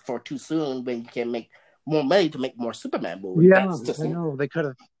Doomsday for too soon when you can make more money to make more Superman movies. Yeah, I know. They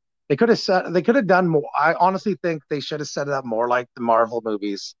could have done more. I honestly think they should have set it up more like the Marvel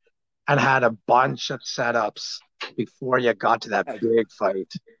movies and had a bunch of setups before you got to that big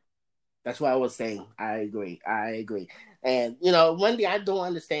fight. That's what I was saying. I agree. And one thing I don't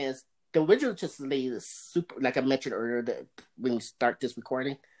understand is the original Justice League is super. Like I mentioned earlier, when we start this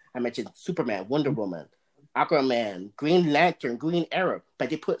recording, I mentioned Superman, Wonder Woman, Aquaman, Green Lantern, Green Arrow, but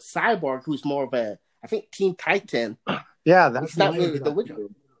they put Cyborg, who's more of a, I think, Teen Titan. Yeah, that's not really the original.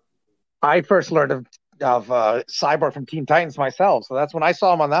 I first learned of Cyborg from Teen Titans myself, so that's when I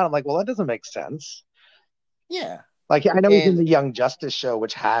saw him on that. I'm like, well, that doesn't make sense. Yeah, like I know he's in the Young Justice show,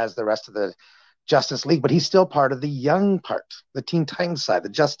 which has the rest of the Justice League, but he's still part of the young part, the Teen Titans side,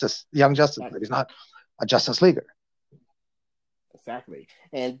 the Young Justice League. He's not a Justice Leaguer. Exactly.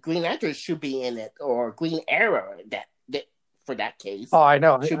 And Green Lantern should be in it, or Green Arrow that for that case. Oh, I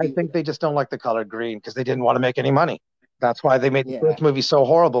know. I think they just don't like the color green because they didn't want to make any money. That's why they made the first movie so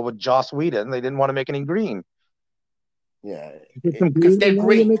horrible with Joss Whedon. They didn't want to make any green. Yeah. Because they're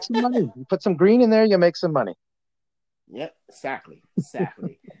green. You make some money. You put some green in there, you make some money. Yep, exactly.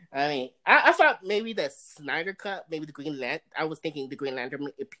 I mean, I thought maybe the Snyder Cut, maybe the Green Lantern. I was thinking the Green Lantern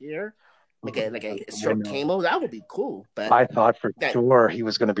would appear like a short cameo. That would be cool. But I thought for sure he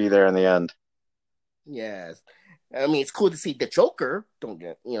was going to be there in the end. Yes, I mean it's cool to see the Joker. Don't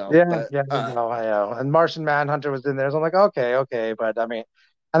get I know. And Martian Manhunter was in there, so I'm like, okay, but I mean,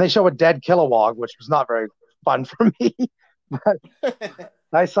 and they show a dead Kilowog, which was not very fun for me. But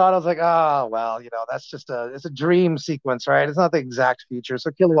I saw it, I was like, oh, well, that's just it's a dream sequence, right? It's not the exact future,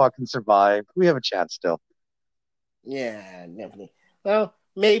 so Kilowog can survive. We have a chance still. Yeah, definitely. Well,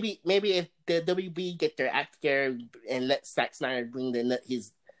 maybe if the WB get their act together and let Zack Snyder bring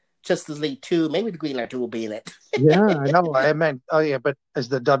his Justice League 2, maybe the Green Lantern will be in it. Yeah, I know. I meant, but has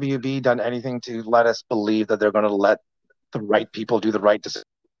the WB done anything to let us believe that they're going to let the right people do the right decision?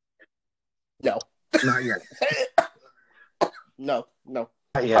 No. Not yet. No.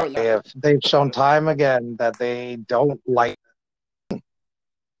 Yeah, they've shown time again that they don't like.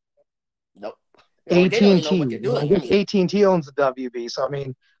 Nope. AT&T. AT&T owns the WB, so I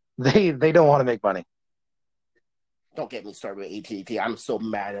mean, they don't want to make money. Don't get me started with AT&T. I'm so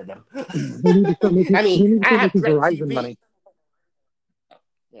mad at them. I mean, I have DirecTV. Money.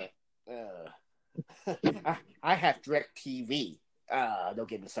 Yeah. I have DirecTV. Don't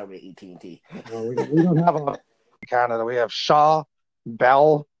get me started with AT&T. No, we don't have a Canada. We have Shaw,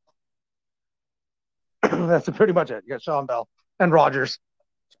 Bell. That's pretty much it. You got Shaw and Bell and Rogers.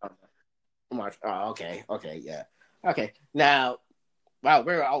 Oh, okay, yeah, okay. Now, wow,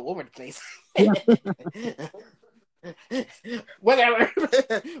 we're all over the place. Whatever.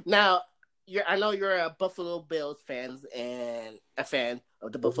 Now, I know you're a Buffalo Bills fans and a fan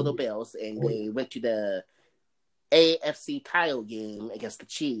of the Buffalo Bills, and they went to the AFC title game against the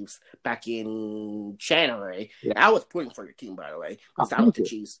Chiefs back in January. Yeah. I was pulling for your team, by the way, because I want the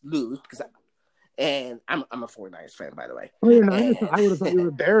Chiefs lose. And I'm a 49ers fan, by the way. Oh, you're not? I would have thought you were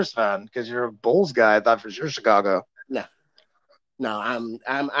a Bears fan because you're a Bulls guy. I thought for sure Chicago. No, I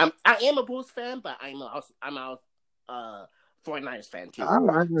am a Bulls fan, but I'm a 49ers fan too.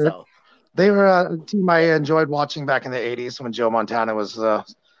 So they were a team I enjoyed watching back in the '80s when Joe Montana was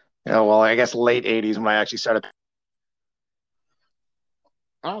Yeah, well, I guess late '80s when I actually started.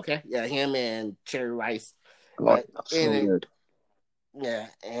 Oh, okay, yeah, him and Cherry Rice, Oh, but so and good. yeah,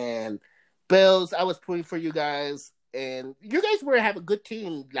 and Bills. I was pulling for you guys, and you guys were have a good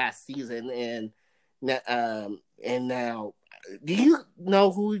team last season, and now, do you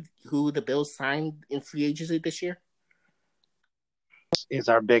know who the Bills signed in free agency this year? Is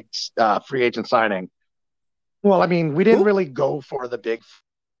our big free agent signing. Well, I mean, we didn't Who? really go for the big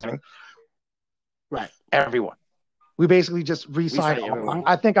signing. Right, Everyone. We basically just we re-signed. signed everyone.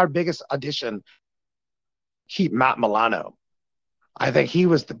 I think our biggest addition, keep Matt Milano. I think he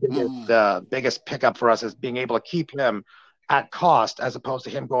was Mm, the biggest pickup for us is being able to keep him at cost as opposed to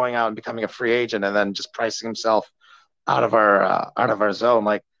him going out and becoming a free agent and then just pricing himself out of our zone.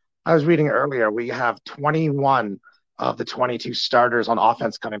 Like I was reading earlier, we have 21 of the 22 starters on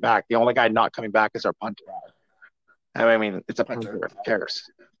offense coming back. The only guy not coming back is our punter. I mean, it's a punter. Hunter. Who cares?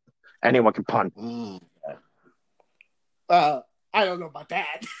 Anyone can punt. Mm. I don't know about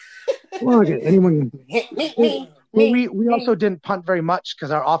that. Well, okay, anyone. me, me, Well, me, me, we also me. didn't punt very much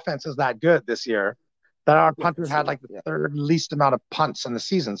because our offense is that good this year that our Yeah, punter had true. like the Yeah. third least amount of punts in the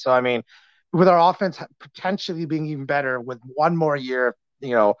season. So I mean, with our offense potentially being even better with one more year,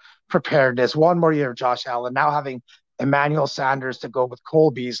 preparedness, one more year of Josh Allen, now having Emmanuel Sanders to go with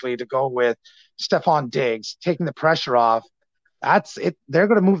Cole Beasley, to go with Stephon Diggs, taking the pressure off. That's it. They're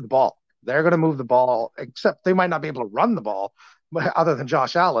going to move the ball. They're going to move the ball, except they might not be able to run the ball, other than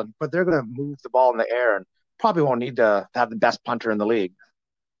Josh Allen, but they're going to move the ball in the air and probably won't need to have the best punter in the league.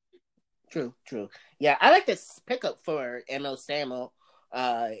 True, true. Yeah, I like this pickup for ML Samuel.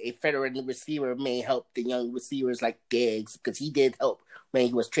 A veteran receiver may help the young receivers like Diggs because he did help when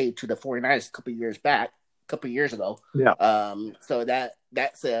he was traded to the 49ers a couple years ago. Yeah. So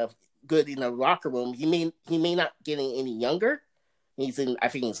that's good in the locker room. He may not getting any younger. I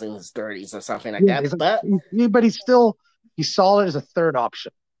think he's in his 30s or something like Yeah, that. But but he's solid as a third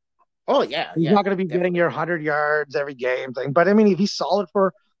option. oh yeah, He's yeah, not going to be getting definitely. your 100 yards every game thing, but I mean, if he's solid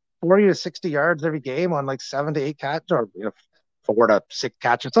for 40 to 60 yards every game on like 7 to 8 catches or 4 to 6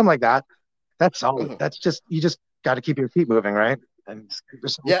 catches, something like that, that's solid. Mm-hmm. That's just you just got to keep your feet moving, right? And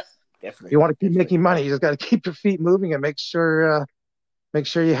Yeah, you definitely, want to keep definitely. making money, you just got to keep your feet moving and make sure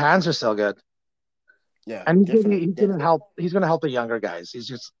your hands are still good. Yeah, And definitely, he's gonna definitely. help the younger guys. Oh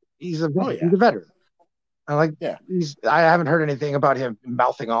He's yeah, a veteran. I like yeah. I haven't heard anything about him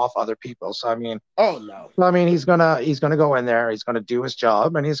mouthing off other people. Oh no. So I mean he's gonna go in there, he's gonna do his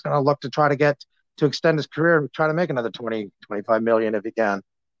job, and he's gonna look to try to extend his career and try to make another 20-25 million if he can.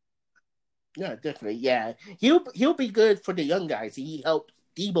 Yeah, definitely. Yeah, he'll be good for the young guys. He helped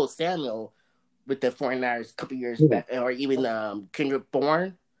Debo Samuel with the 49ers a couple years Yeah. back, or even Kendrick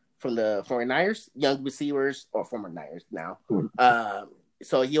Bourne from the 49ers, young receivers or former Niners now.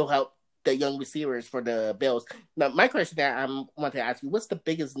 So he'll help the young receivers for the Bills. Now, my question that I want to ask you: what's the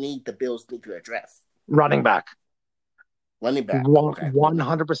biggest need the Bills need to address? Running back. Running back. Okay. One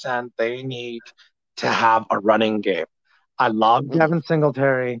 100% they need to have a running game. I love Mm-hmm. Devin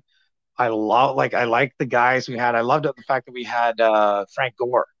Singletary. I like the guys we had. I loved the fact that we had Frank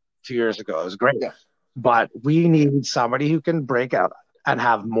Gore 2 years ago. It was great. Yeah. But we need somebody who can break out and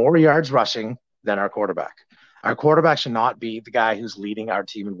have more yards rushing than our quarterback. Our quarterback should not be the guy who's leading our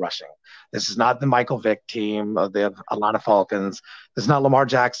team in rushing. This is not the Michael Vick team of the Atlanta Falcons. This is not Lamar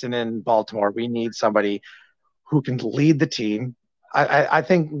Jackson in Baltimore. We need somebody who can lead the team. I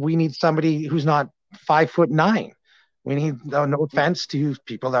think we need somebody who's not 5'9". We need no offense to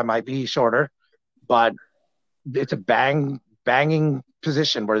people that might be shorter, but it's a banging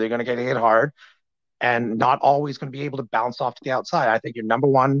position where they're going to get hit hard and not always going to be able to bounce off to the outside. I think your number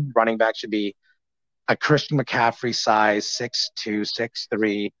one running back should be a Christian McCaffrey size 6'2",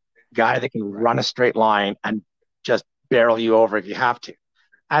 6'3" guy that can Right. run a straight line and just barrel you over if you have to.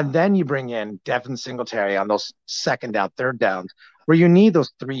 And then you bring in Devin Singletary on those second down, third downs, where you need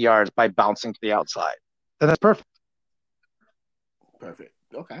those 3 yards by bouncing to the outside. Then that's perfect. Perfect.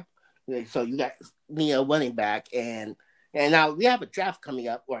 Okay. Yeah, so you got me a running back, and now we have a draft coming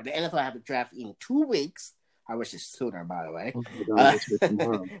up, or the NFL have a draft in 2 weeks. I wish it's sooner, by the way. Oh my God, it's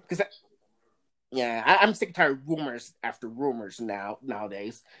tomorrow. Because yeah, I'm sick and tired of rumors after rumors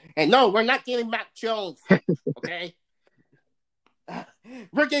nowadays. And no, we're not getting Mac Jones. Okay,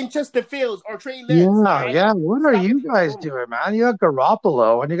 we're getting Justin Fields or Trey Lance. All Yeah, right, yeah. What are stop with you this guys rumor. doing, man? You got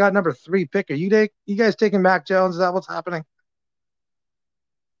Garoppolo and you got number 3 pick. You guys taking Mac Jones? Is that what's happening?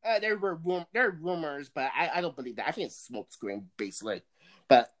 There are rumors, but I don't believe that. I think it's smoke screen basically.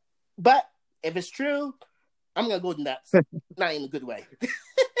 But if it's true, I'm gonna go nuts. Not in a good way.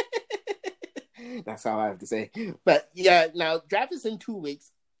 That's all I have to say. But yeah, now draft is in 2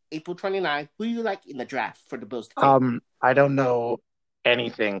 weeks. April 29th. Who do you like in the draft for the Bills to take? I don't know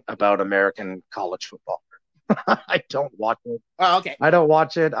anything about American college football. I don't watch it. Oh, okay. I don't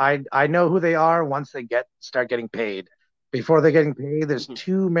watch it. I know who they are once they start getting paid. Before they're getting paid, there's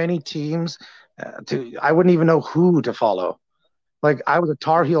too many teams. I wouldn't even know who to follow. Like I was a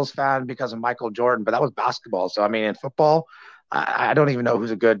Tar Heels fan because of Michael Jordan, but that was basketball. So I mean, in football, I don't even know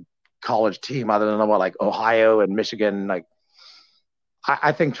who's a good college team other than what like Ohio and Michigan. Like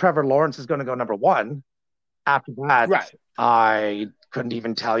I think Trevor Lawrence is going to go number one. After that, right. I couldn't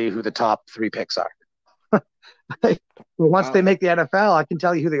even tell you who the top 3 picks are. But once they make the NFL, I can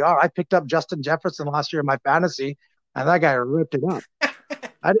tell you who they are. I picked up Justin Jefferson last year in my fantasy, and that guy ripped it up.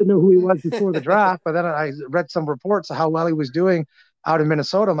 I didn't know who he was before the draft, but then I read some reports of how well he was doing out in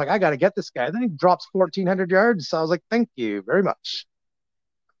Minnesota. I'm like, I got to get this guy. Then he drops 1,400 yards. So I was like, thank you very much.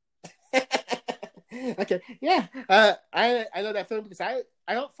 Okay, yeah. I know that feeling because I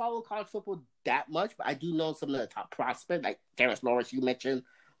don't follow college football that much, but I do know some of the top prospects, like Terrence Lawrence, you mentioned,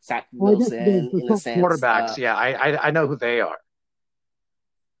 Zach Wilson, in a sense. Quarterbacks, yeah, I know who they are.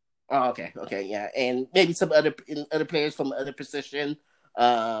 Oh, okay, yeah, and maybe some other players from other position,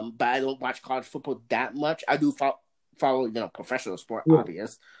 but I don't watch college football that much. I do follow professional sport,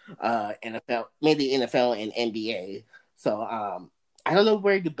 obvious, NFL, mainly NFL and NBA. So I don't know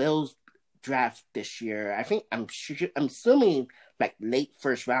where the Bills draft this year. I'm assuming like late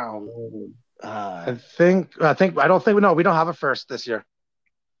first round. I don't think we don't have a first this year.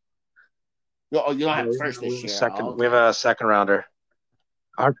 No, you don't have a first this year. We have a second rounder.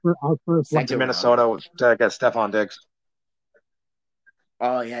 Our first went to Minnesota to get Stephon Diggs.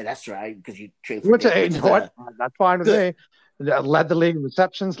 Oh yeah, that's right. Because you trade for Diggs. That's fine with me. Led the league in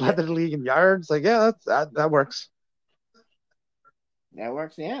receptions, led the league in yards. Like, yeah, that works. That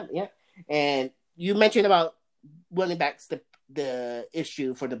works, yeah. And you mentioned about running backs, the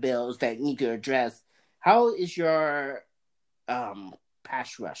issue for the Bills that need to address. How is your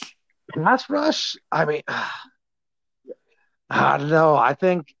pass rush? Pass rush? I mean, I don't know. I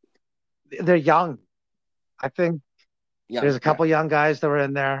think they're young. I think there's a couple young guys that were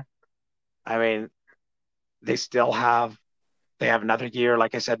in there. I mean, they have another year,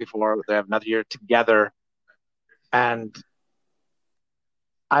 like I said before, they have another year together. And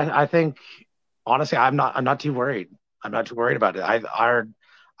I think, honestly, I'm not too worried. I'm not too worried about it. Our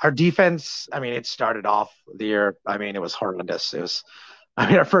defense, I mean, it started off the year, I mean, it was horrendous.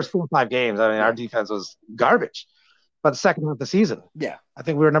 Our first 4 or 5 games, our defense was garbage. But the second half of the season, I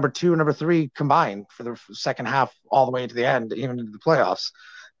think we were number 2 and number 3 combined for the second half all the way to the end, even into the playoffs.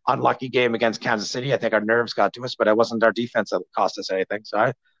 Unlucky game against Kansas City. I think our nerves got to us, but it wasn't our defense that cost us anything.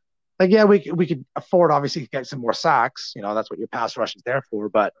 So we could afford, obviously, to get some more sacks. That's what your pass rush is there for.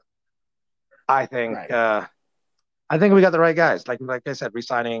 But I think we got the right guys. Like I said,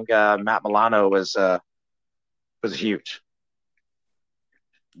 re-signing Matt Milano was huge.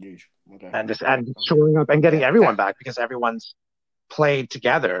 Huge. Okay. And just showing up and getting everyone back because everyone's played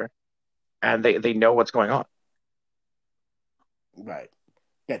together and they know what's going on. Right.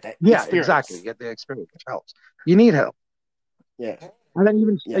 Get that. Yeah, exactly. Get the experience, which helps. You need help. Yeah. And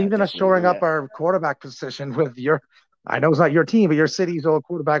then even us shoring up our quarterback position with I know it's not your team, but your city's old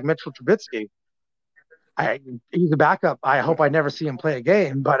quarterback, Mitchell Trubisky. He's a backup. I hope I never see him play a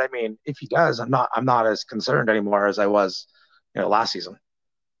game, but I mean, if he does, I'm not as concerned anymore as I was, last season.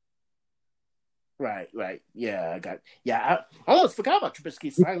 Right. Yeah, I almost forgot about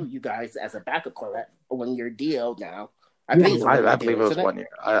Trubisky signing you guys as a backup quarterback, a 1-year deal now. I believe it was 1 year.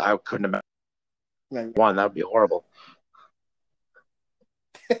 I couldn't imagine one. That would be horrible.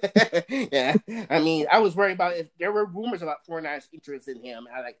 Yeah, I mean, I was worried about if there were rumors about 49ers interest in him.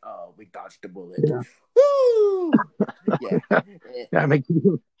 I like, oh, we dodged the bullet. Yeah. Woo! Yeah. I mean,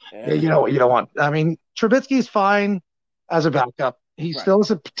 you don't want. I mean, Trubisky's fine as a backup. He still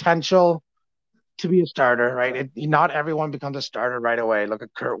has a potential to be a starter, right? Not everyone becomes a starter right away. Look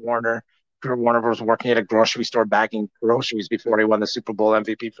at Kurt Warner. Kurt Warner was working at a grocery store bagging groceries before he won the Super Bowl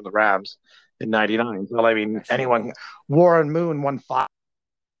MVP for the Rams in '99. Well, I mean, Warren Moon won 5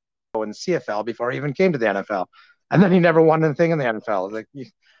 in the CFL before he even came to the NFL. And then he never won anything in the NFL. Like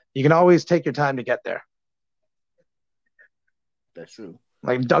you can always take your time to get there. That's true.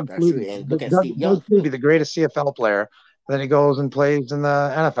 Like Doug Flutie. Doug Flutie, the greatest CFL player. Then he goes and plays in the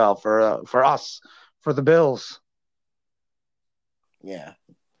NFL for us, for the Bills. Yeah,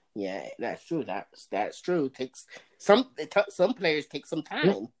 that's true. That's true. It takes some players take some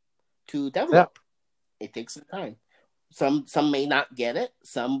time to develop. Yeah. It takes some time. Some may not get it.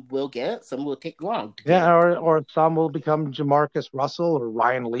 Some will get it. Some will take long. Or some will become Jamarcus Russell or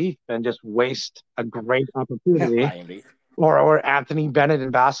Ryan Leaf and just waste a great opportunity. or Anthony Bennett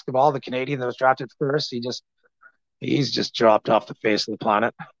in basketball, the Canadian that was drafted first. He's just dropped off the face of the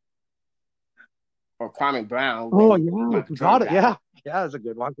planet. Or Kwame Brown. Oh yeah, I forgot it. Yeah, that's a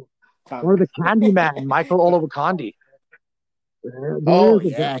good one. Or the Candyman, Michael Olowokandi.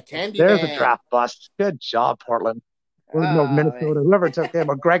 Candyman. There's a draft bust. Good job, Portland. Or no, Minnesota. Man. Whoever took him,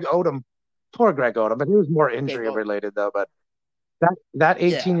 or Greg Odom. Poor Greg Odom, but he was more injury related though. But that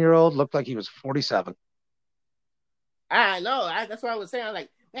 18-year-old looked like he was 47. I know. That's what I was saying. I'm like,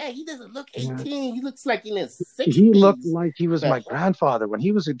 man, he doesn't look 18. Yeah. He looks like in his 60s. He looked like he was my grandfather. When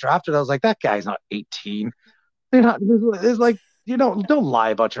he was drafted, I was like, that guy's not 18. They're not. It's like, don't lie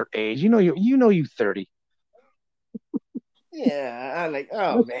about your age. You know you 30. Yeah, I'm like,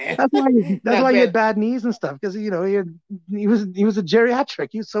 oh man. That's why he had bad knees and stuff, because he was a geriatric.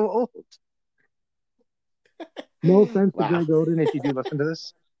 He was so old. No offense to Greg Oden if you do listen to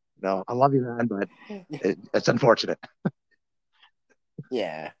this. No, I love you, man, but it's unfortunate.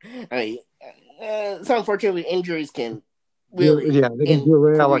 Yeah, I mean, so unfortunately, injuries can really they can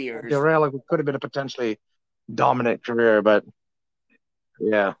derail what could have been a potentially dominant career, but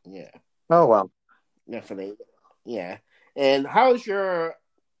yeah. Oh well. Definitely, yeah. And how's your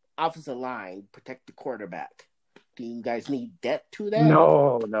offensive line protect the quarterback? Do you guys need depth to that?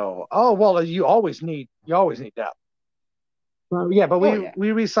 No. Oh well, you always need depth. But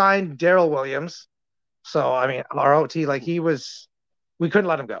we re-signed Daryl Williams, so I mean our OT, like we couldn't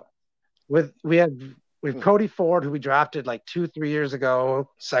let him go. We have Cody Ford, who we drafted like 2-3 years ago,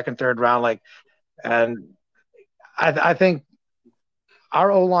 second, third round, and I think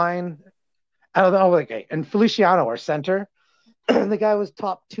our O-line, I don't know, and Feliciano, our center, the guy was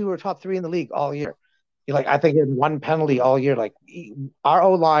top 2 or top 3 in the league all year. I think he had 1 penalty all year. Our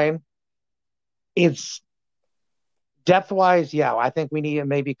O-line, it's depth-wise, yeah, I think we need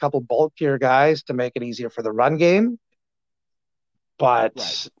maybe a couple bulkier guys to make it easier for the run game.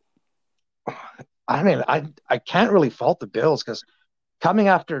 But I mean, I can't really fault the Bills, because coming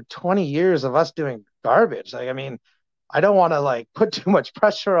after 20 years of us doing garbage, I mean, I don't want to put too much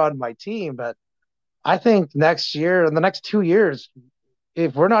pressure on my team, but I think next year, in the next 2 years,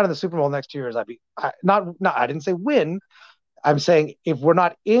 if we're not in the Super Bowl next 2 years, I didn't say win. I'm saying if we're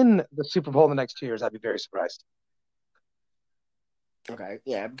not in the Super Bowl in the next 2 years, I'd be very surprised. Okay,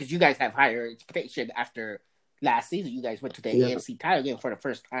 yeah, because you guys have higher expectation after last season. You guys went to the AFC title game for the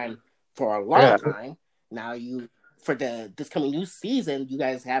first time for a long time. Now for this coming new season, you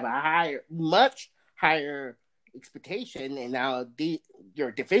guys have a much higher expectation, and now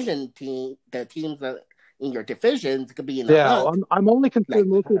your division team, the teams in your divisions could be in the hunt. I'm only concerned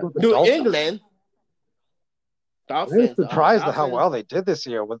mostly about the New Dolphins. England. Dolphins. I'm surprised at how well they did this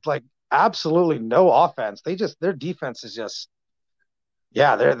year with absolutely no offense. Their defense is just,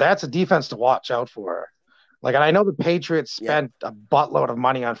 that's a defense to watch out for. And I know the Patriots spent a buttload of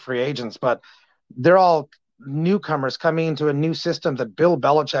money on free agents, but they're all newcomers coming into a new system that Bill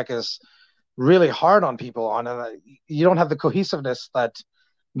Belichick is really hard on people on, and you don't have the cohesiveness that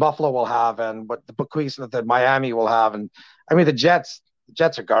Buffalo will have, and what the cohesiveness that Miami will have. And I mean, the Jets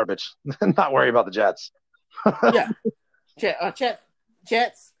are garbage. Not worry about the Jets.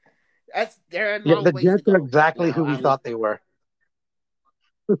 Jets. They're the Jets are exactly who we thought they were.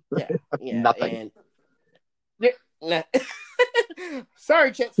 Nothing.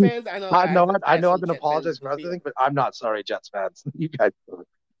 Sorry, Jets fans. I know I've been apologizing for everything, but I'm not sorry, Jets fans. You guys,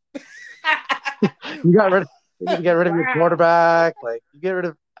 you get rid of your quarterback. You get rid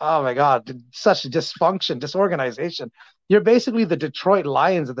of, oh my God, such a dysfunction, disorganization. You're basically the Detroit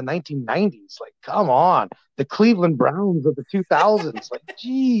Lions of the 1990s. Come on, the Cleveland Browns of the 2000s.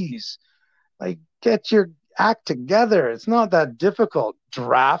 Geez, get your act together. It's not that difficult.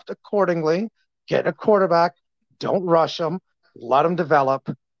 Draft accordingly. Get a quarterback. Don't rush them. Let them develop.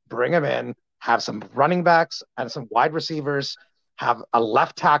 Bring them in. Have some running backs and some wide receivers. Have a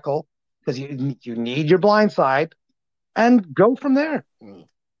left tackle, because you need your blind side, and go from there.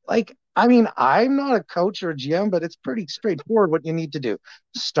 I mean, I'm not a coach or a GM, but it's pretty straightforward what you need to do.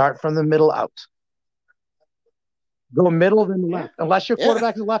 Start from the middle out. Go middle, then left. Unless your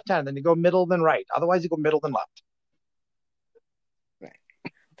quarterback is left-handed, then you go middle, then right. Otherwise, you go middle, then left.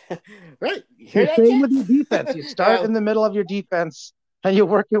 Right. Same with your defense. You start in the middle of your defense, and you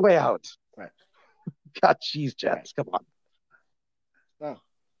work your way out. Right. God, geez, Jets, come on. Oh.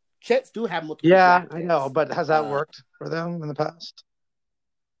 Jets do have multiple. Yeah, I know, but has that worked for them in the past?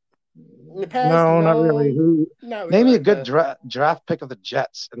 In the past, no, not really. Name me a good draft pick of the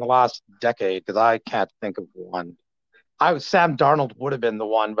Jets in the last decade, because I can't think of one. Sam Darnold would have been the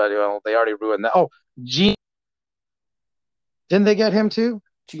one, but they already ruined that. Oh, didn't they get him too?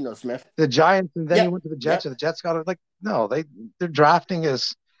 Geno Smith. The Giants, and then he went to the Jets, or the Jets got it. Like, no, their drafting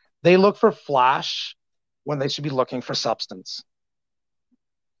is, they look for flash when they should be looking for substance.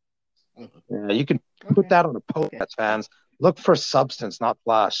 Mm-hmm. Yeah, you can put that on a post, Jets fans. Look for substance, not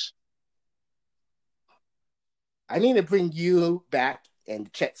flash. I need to bring you back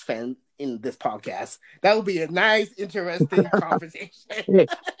and Jets fan in this podcast. That would be a nice, interesting conversation. Hey,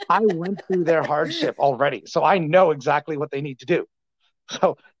 I went through their hardship already, so I know exactly what they need to do.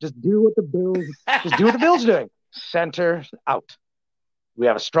 So just do what the Bills are doing. Center out. We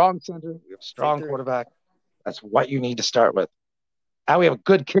have a strong center. We have a strong quarterback. That's what you need to start with. And we have a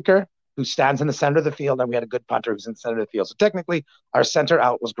good kicker who stands in the center of the field, and we had a good punter who's in the center of the field. So technically, our center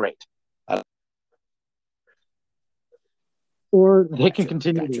out was great. Or they can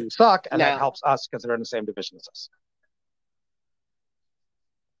continue to suck, and that helps us because they're in the same division as us.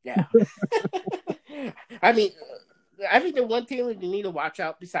 Yeah. I mean, I think the one team that you need to watch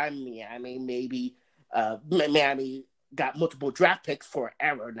out besides Miami, maybe Miami got multiple draft picks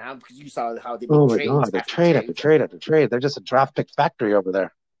forever now because you saw how they made trades. Oh my God, they're trade after trade after trade. They're just a draft pick factory over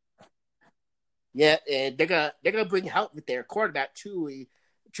there. Yeah, and they're gonna bring help with their quarterback Tua.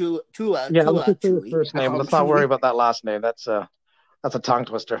 Yeah, let's just say his first name. Let's not worry about that last name. That's a tongue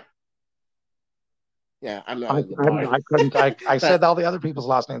twister. Yeah, I'm not. I couldn't. I said all the other people's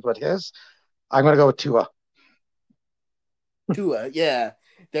last names, but his. I'm gonna go with Tua. Tua, yeah.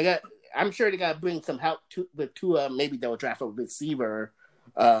 I'm sure they got to bring some help with Tua. Maybe they'll draft a receiver,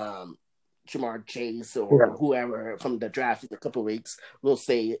 Jamar Chase or whoever from the draft in a couple of weeks. We'll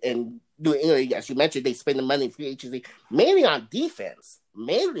say. And New England, as you mentioned, they spend the money in free agency mainly on defense.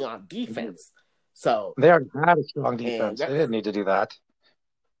 So they already had a strong defense. They didn't need to do that.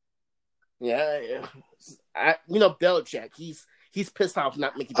 Yeah. Belichick, he's pissed off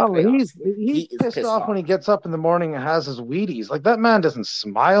not making the playoffs. He's pissed off when he gets up in the morning and has his Wheaties. Like, that man doesn't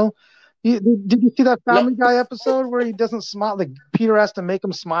smile. Did you see that Family Guy episode where he doesn't smile? Like, Peter has to make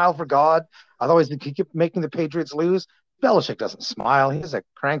him smile for God. Otherwise, he keep making the Patriots lose. Belichick doesn't smile. He's a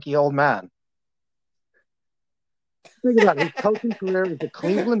cranky old man. Think about it. His coaching career is the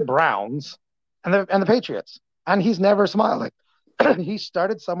Cleveland Browns and the Patriots. And he's never smiling. He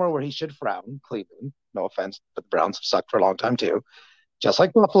started somewhere where he should frown, Cleveland. No offense, but the Browns have sucked for a long time too, just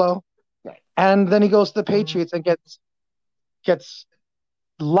like Buffalo. Right. And then he goes to the Patriots and gets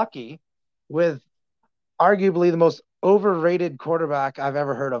lucky with arguably the most overrated quarterback I've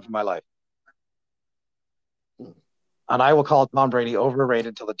ever heard of in my life. And I will call Tom Brady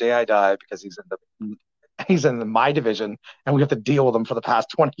overrated till the day I die because he's in my division and we have to deal with him for the past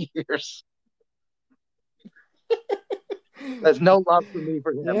 20 years. There's no love for me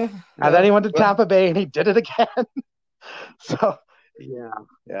for him. Yeah, and then he went to Tampa Bay and he did it again. So,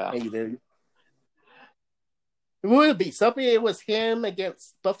 yeah. He did. Would it be something? It was him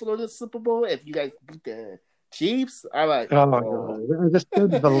against Buffalo in the Super Bowl if you guys beat the Chiefs? I'm like, I just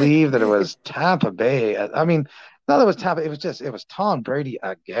couldn't believe that it was Tampa Bay. I mean, not that it was Tampa. It was Tom Brady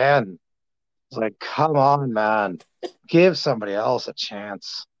again. It's like, come on, man. Give somebody else a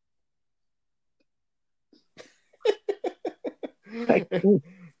chance.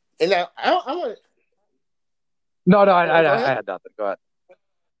 And now I want. No, I had nothing. Go ahead.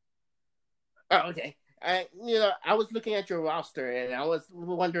 Oh, okay. I was looking at your roster and I was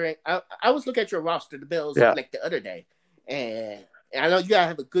wondering. I was looking at your roster, the Bills, like the other day, and I know you gotta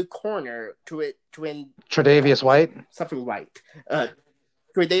have a good corner to win. Tre'Davious White, something White.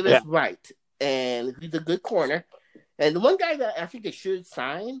 Tre'Davious White, and he's a good corner. And the one guy that I think they should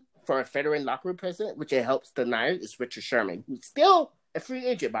sign for a veteran locker room president, which it helps the Niners, is Richard Sherman, who's still a free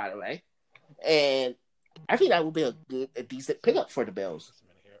agent, by the way. And I think that would be a decent pickup for the Bills.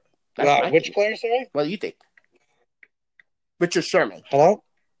 Which player, sorry? What do you think? Richard Sherman. Hello?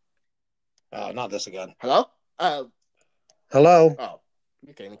 Oh, not this again. Hello? Hello? Oh,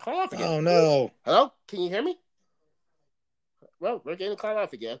 you're getting called off again. Oh, no. Hello? Can you hear me? Well, we're getting called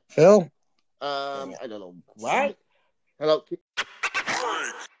off again. Phil? I don't know why. Hello?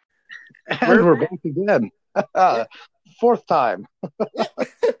 And we're back again. Fourth time.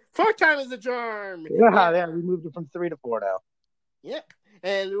 Fourth time is a charm. Yeah, we moved it from 3 to 4 now. Yeah,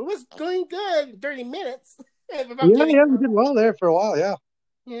 and it was going good in 30 minutes. Yeah, we did well there for a while, yeah.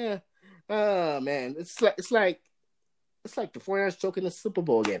 Yeah. Oh, man. It's like the 49ers choking the Super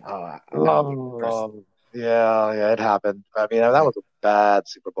Bowl again. Yeah, it happened. I mean, that was a bad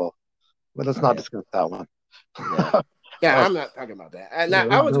Super Bowl. But let's not discuss that one. Yeah, I'm not talking about that.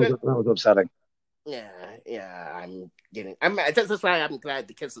 That was upsetting. Yeah, that's why I'm glad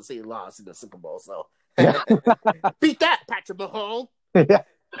the Kansas City lost in the Super Bowl. So beat that, Patrick Mahomes. Yeah,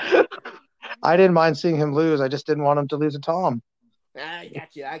 I didn't mind seeing him lose. I just didn't want him to lose to Tom. I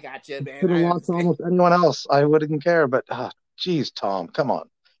got you, man. Could have I lost understand. almost anyone else. I wouldn't care, but geez, Tom, come on.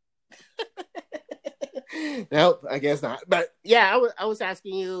 Nope, I guess not. But yeah, I was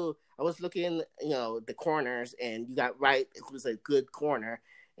asking you. I was looking, the corners, and you got right. It was a good corner.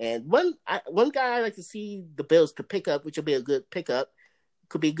 And one guy I like to see the Bills to pick up, which will be a good pickup,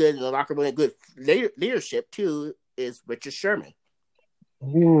 could be good in the locker room and good leadership too, is Richard Sherman.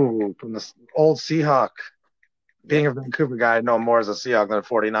 Ooh, from the old Seahawk. Being a Vancouver guy, I know more as a Seahawk than a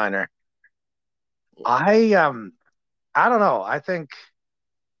 49er. I don't know. I think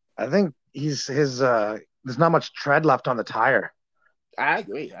there's not much tread left on the tire. I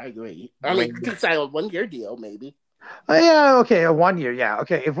agree. I mean, you can sign a 1-year deal, maybe. Yeah, okay, a 1 year, yeah.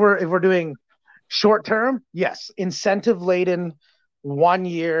 Okay, if we're doing short term, yes, incentive laden 1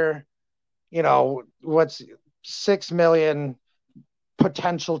 year, what's 6 million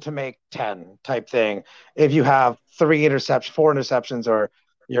potential to make 10 type thing. If you have 4 interceptions, or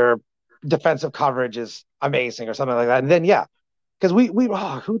your defensive coverage is amazing or something like that. And then yeah, because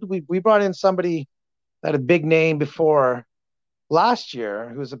we brought in somebody that had a big name before last year,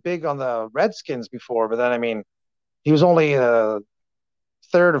 who was a big on the Redskins before, but then I mean, he was only a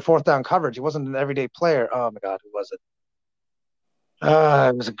third or fourth down coverage. He wasn't an everyday player. Oh my God, who was it?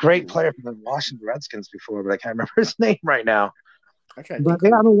 It was a great player for the Washington Redskins before, but I can't remember his name right now. But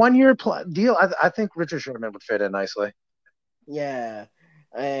yeah, on a 1 year deal, I think Richard Sherman would fit in nicely. Yeah,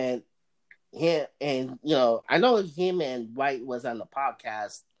 and I know him and White was on the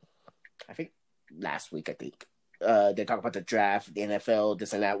podcast. I think last week. They talk about the draft, the NFL,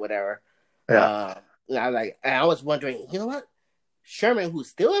 this and that, whatever. Yeah. I was wondering, you know what? Sherman, who's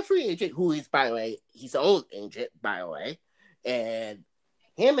still a free agent, who is, by the way, his own agent, by the way, and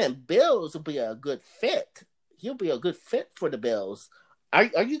him and Bills will be a good fit. He'll be a good fit for the Bills. Are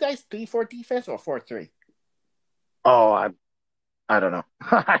you guys 3-4 defense or 4-3? Oh, I don't know.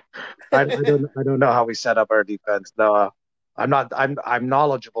 I don't know how we set up our defense. No, I'm not. I'm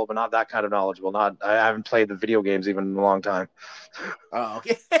knowledgeable, but not that kind of knowledgeable. I haven't played the video games even in a long time. Oh,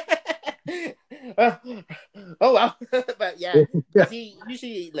 okay. Oh well, but yeah, he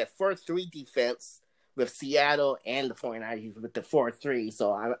usually 4-3 defense with Seattle and the 49ers with the 4-3.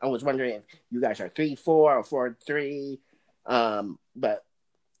 So I was wondering if you guys are 3-4 or 4-3. But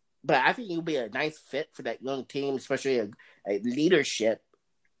I think you'll be a nice fit for that young team, especially a leadership.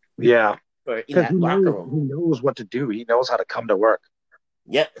 Yeah, in that locker room. He knows what to do. He knows how to come to work.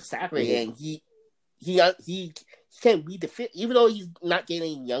 Yeah, exactly. And he can be the fit, even though he's not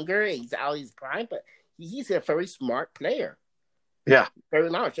getting younger and he's out of his prime, but he's a very smart player. Yeah. Very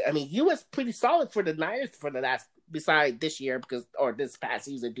large. I mean, he was pretty solid for the Niners for the last, beside this year, or this past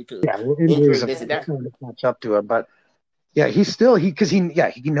season due to injuries this and that. To catch up to him, but yeah, he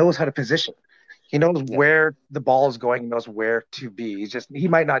knows how to position. He knows where the ball is going. He knows where to be. He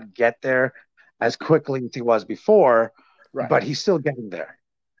might not get there as quickly as he was before, but he's still getting there.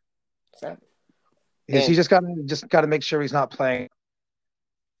 Exactly. He just got to make sure he's not playing,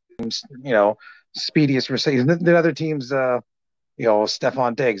 speediest receivers. The other team's,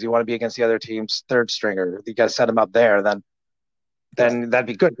 Stephon Diggs. You want to be against the other team's third stringer. You got to set him up there. Then that'd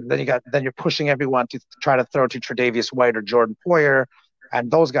be good. Then you're pushing everyone to try to throw to Tre'Davious White or Jordan Poyer,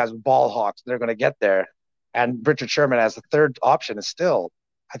 and those guys with ball hawks, they're going to get there. And Richard Sherman as the third option is still,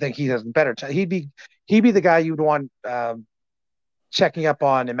 I think he has better. He'd be the guy you'd want checking up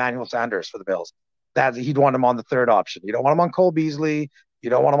on Emmanuel Sanders for the Bills. That he'd want him on the third option. You don't want him on Cole Beasley. You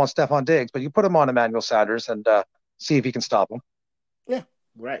don't want him on Stephon Diggs, but you put him on Emmanuel Sanders and see if he can stop him. Yeah,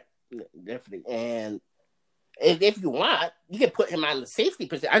 right. Definitely. And if you want, you can put him on the safety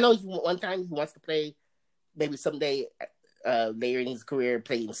position. I know one time he wants to play, maybe someday later in his career,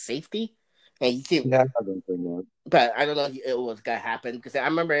 playing safety. And he can, I don't think that. But I don't know if it was going to happen, because I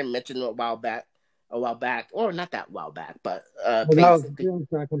remember him mentioning a while back, or not that while back, but that was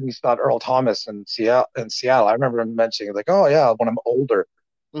back when we saw Earl Thomas in Seattle. I remember him mentioning, like, oh yeah, when I'm older,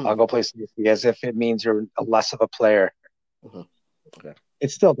 I'll go play safety, as if it means you're less of a player. Mm-hmm. Okay.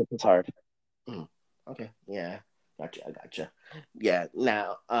 It's still hard. Mm-hmm. Okay. Yeah. Gotcha. Yeah.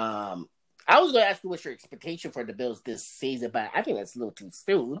 Now, I was going to ask you what's your expectation for the Bills this season, but I think that's a little too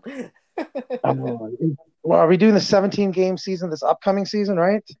soon. Well, are we doing the 17-game season this upcoming season,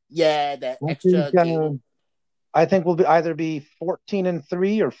 right? Yeah, that extra game. I think we'll either be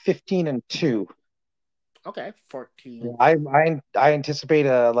 14-3 or 15-2. Okay, 14. I anticipate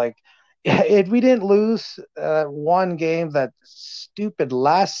if we didn't lose one game, that stupid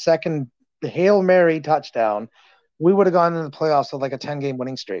last-second Hail Mary touchdown, we would have gone into the playoffs with like a 10-game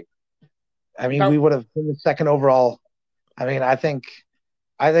winning streak. I mean, we would have been the second overall. I mean, I think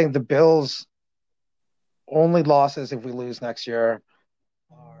the Bills only losses if we lose next year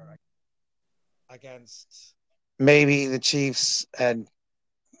are against maybe the Chiefs and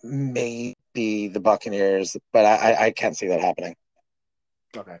maybe the Buccaneers, but I can't see that happening.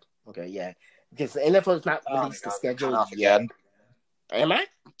 Okay, yeah. Because the NFL has not released the schedule yet. Am I?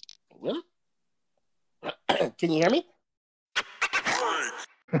 Really? Can you hear me?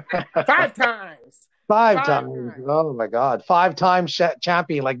 5 times. 5 times. Oh my God! 5-time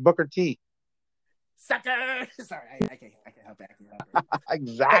champion like Booker T. Sucker. Sorry, I can't help it.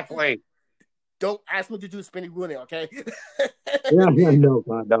 Exactly. Don't ask me to do spinning ruling, okay? No,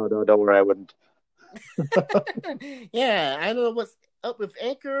 don't worry, I wouldn't. Yeah, I don't know what's up with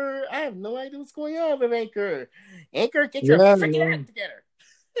Anchor. I have no idea what's going on with Anchor. Anchor, get your freaking act together.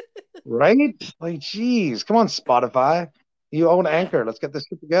 Right? Like, geez, come on, Spotify. You own Anchor. Let's get this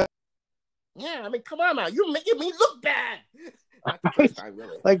shit together. Yeah, I mean, come on now. You're making me look bad. Not the first time,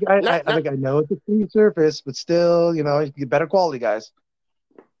 really. Like, I think I know it's a free surface, but still, you get better quality, guys.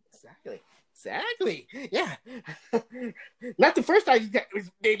 Exactly. Yeah. Not the first time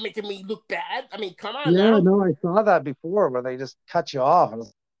they're making me look bad. I mean, come on now. Yeah, no, I saw that before where they just cut you off.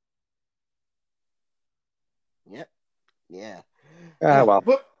 Yep. Yeah. Well.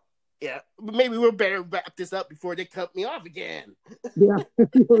 Yeah, maybe we'll better wrap this up before they cut me off again. Yeah,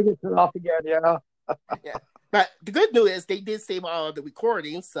 we'll get cut off again, yeah. Yeah. But the good news is they did save all the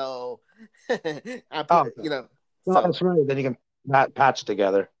recordings, so that's right. Then you can patch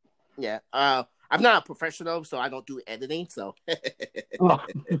together. Yeah. I'm not a professional, so I don't do editing, so don't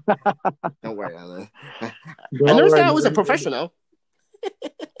worry. I never said I was a professional.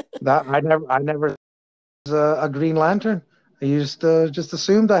 I never was a Green Lantern. I just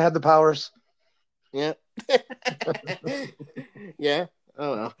assumed I had the powers. Yeah. Yeah.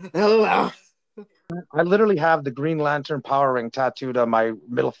 Oh well. I literally have the Green Lantern power ring tattooed on my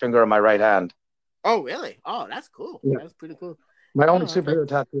middle finger on my right hand. Oh, really? Oh, that's cool. Yeah. That's pretty cool. My only superhero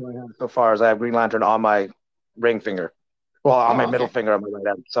tattoo I have so far is I have Green Lantern on my ring finger. Well, on my middle finger on my right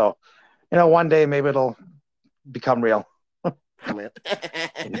hand. So, one day maybe it'll become real. If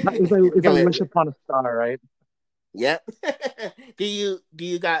I wish upon a star, right? Yep. Do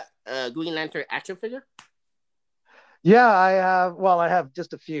you got a Green Lantern action figure? Yeah, I have. Well, I have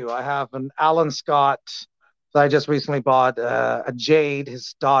just a few. I have an Alan Scott that I just recently bought, a Jade,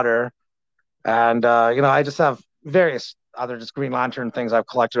 his daughter, and I just have various other just Green Lantern things I've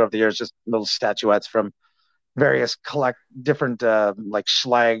collected over the years, just little statuettes from various different like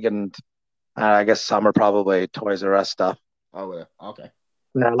Schlag, and I guess some are probably Toys R Us stuff. Oh, okay.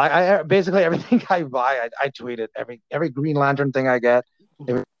 Yeah, like I basically everything I buy, I tweet it. Every Green Lantern thing I get,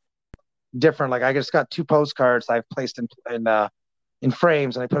 different. Like I just got 2 postcards I've placed in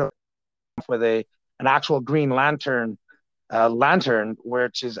frames, and I put it with an actual Green Lantern lantern,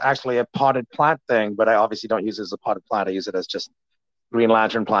 which is actually a potted plant thing, but I obviously don't use it as a potted plant. I use it as just Green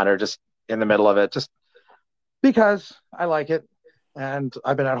Lantern planter, just in the middle of it, just because I like it, and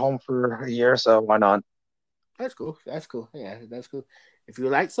I've been at home for a year, so why not? That's cool. Yeah, that's cool. If you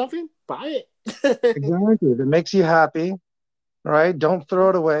like something, buy it. Exactly. If it makes you happy, right? Don't throw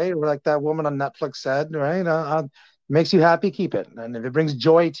it away. Like that woman on Netflix said, right? Makes you happy, keep it. And if it brings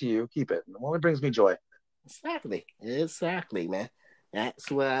joy to you, keep it. Well, it brings me joy. Exactly, man.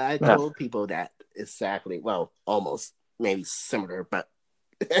 That's what I told people that. Exactly. Well, almost, maybe similar, but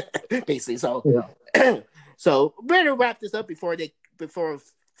basically. So, so better wrap this up before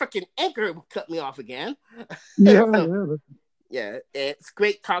freaking Anchor cut me off again. Yeah, it's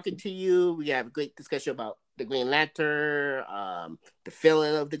great talking to you. We have a great discussion about the Green Lantern, the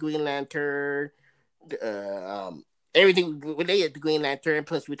feeling of the Green Lantern, everything related to the Green Lantern.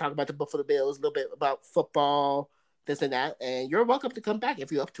 Plus, we talk about the Buffalo Bills, a little bit about football, this and that. And you're welcome to come back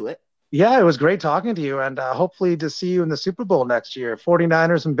if you're up to it. Yeah, it was great talking to you, and hopefully to see you in the Super Bowl next year.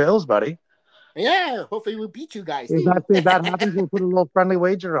 49ers and Bills, buddy. Yeah, hopefully we'll beat you guys. If that happens, we'll put a little friendly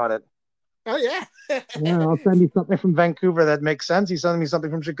wager on it. Oh, yeah. Yeah, I'll send you something from Vancouver that makes sense. You send me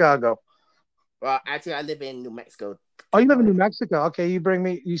something from Chicago. Well, actually, I live in New Mexico. Oh, you live in New Mexico? Okay,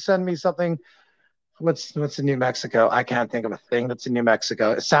 you send me something. What's in New Mexico? I can't think of a thing that's in New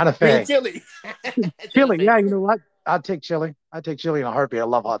Mexico. Santa Fe. Chili. Chili, yeah, you know what? I'd take chili. I'd take chili in a heartbeat. I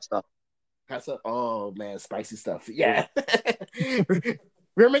love hot stuff. Oh, man, spicy stuff. Yeah.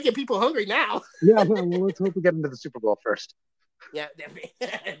 We're making people hungry now. Yeah, well, let's hope we get into the Super Bowl first. Yeah,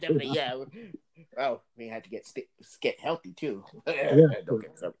 definitely, yeah. Oh, we had to get healthy too.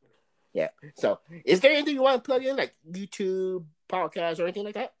 Yeah. So, is there anything you want to plug in, like YouTube, podcast, or anything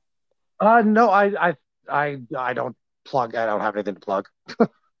like that? No, I don't plug. I don't have anything to plug.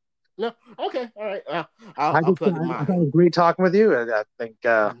 No. Okay. All right. I'll plug mine. It was great talking with you. I think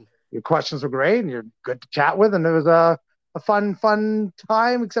Your questions were great, and you're good to chat with, and it was a fun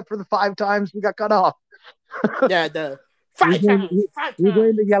time, except for the 5 times we got cut off. Yeah, the 5 times. We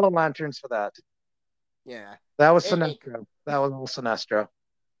blamed the Yellow Lanterns for that. Yeah. That was Sinestro. That was old Sinestro.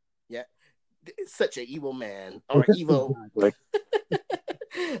 Yeah. Such an evil man. Or evil.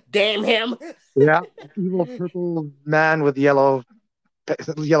 Damn him. Yeah. Evil purple man with yellow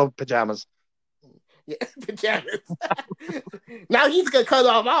pajamas. Yeah, pajamas. Now he's going to cut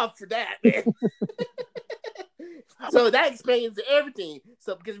off for that, man. So that explains everything.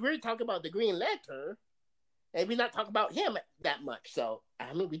 So, because we're talking about the Green Lantern, and we're not talking about him that much. So,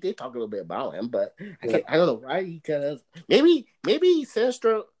 I mean, we did talk a little bit about him, but I don't know why. Because maybe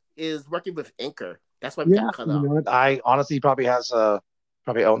Sinestro is working with Inker. That's why we got cut off. You know what? I honestly probably owns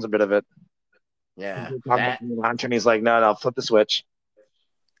a bit of it. Yeah. Lantern, he's like, no, flip the switch.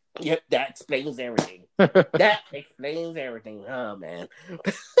 Yep, that explains everything. That explains everything. Oh, man.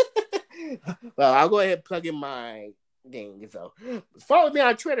 Well, I'll go ahead and plug in my thing. So, follow me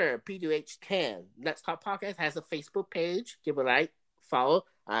on Twitter, P2H10. Let's Talk Podcast has a Facebook page. Give a like, follow.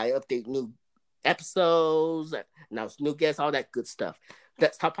 I update new episodes, announce new guests, all that good stuff.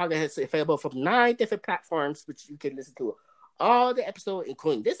 Let's Talk Podcast is available from 9 different platforms, which you can listen to all the episodes,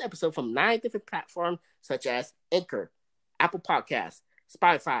 including this episode, from 9 different platforms, such as Anchor, Apple Podcasts,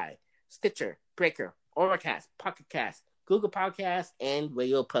 Spotify, Stitcher, Breaker, Overcast, Pocket Cast, Google Podcasts, and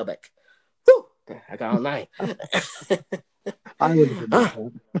Radio Public. Woo! I got all 9. I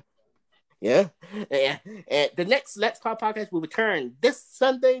would. Yeah. And the next Let's Talk Podcast will return this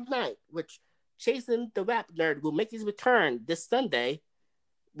Sunday night, which Jason the Rap Nerd will make his return this Sunday,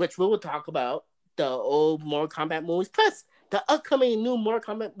 which we will talk about the old Mortal Kombat movies, plus the upcoming new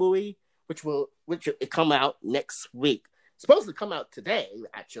Mortal Kombat movie, which will come out next week. Supposed to come out today,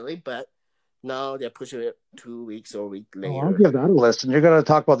 actually, but no, they're pushing it 2 weeks or a week later. I'll give that a listen. You're going to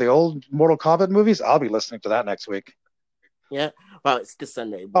talk about the old Mortal Kombat movies? I'll be listening to that next week. Yeah, well, it's this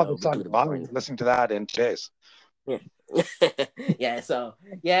Sunday. I'll be listening to that in 2 days. Yeah. Yeah, so,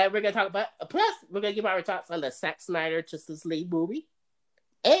 yeah, we're going to talk about, plus, we're going to give our thoughts on the Zack Snyder Justice League movie,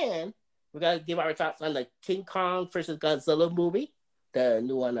 and we're going to give our thoughts on the King Kong versus Godzilla movie, the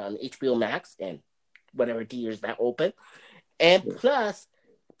new one on HBO Max, and whatever theaters that open. And plus,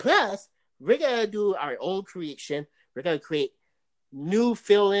 we're going to do our own creation. We're going to create new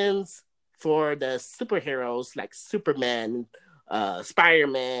fill-ins for the superheroes like Superman,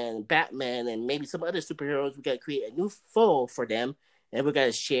 Spider-Man, Batman, and maybe some other superheroes. We're going to create a new foe for them, and we're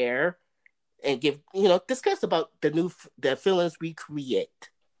going to share and discuss about the fill-ins we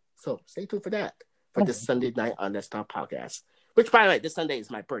create. So stay tuned for that for this Sunday night on Let's Talk Podcast. Which, by the way, this Sunday is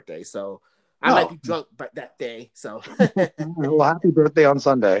my birthday, so I might be drunk that day. So, well, happy birthday on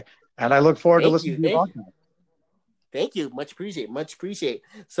Sunday, and I look forward to listening to your podcast. Thank you, much appreciate.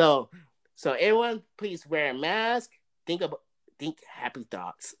 So everyone, please wear a mask. Think happy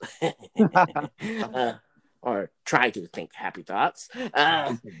thoughts, or try to think happy thoughts.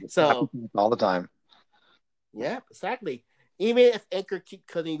 So all the time. Yeah, exactly. Even if Anchor keep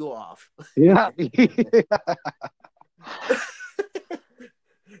cutting you off. Yeah.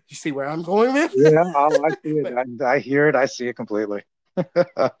 You see where I'm going with? Yeah, I see it. I hear it. I see it completely.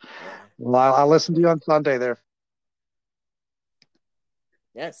 Well, I'll listen to you on Sunday there.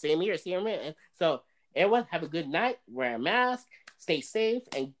 Yeah, same here, man. So, everyone, have a good night. Wear a mask. Stay safe.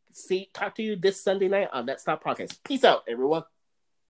 And talk to you this Sunday night on Let's Talk Podcast. Peace out, everyone.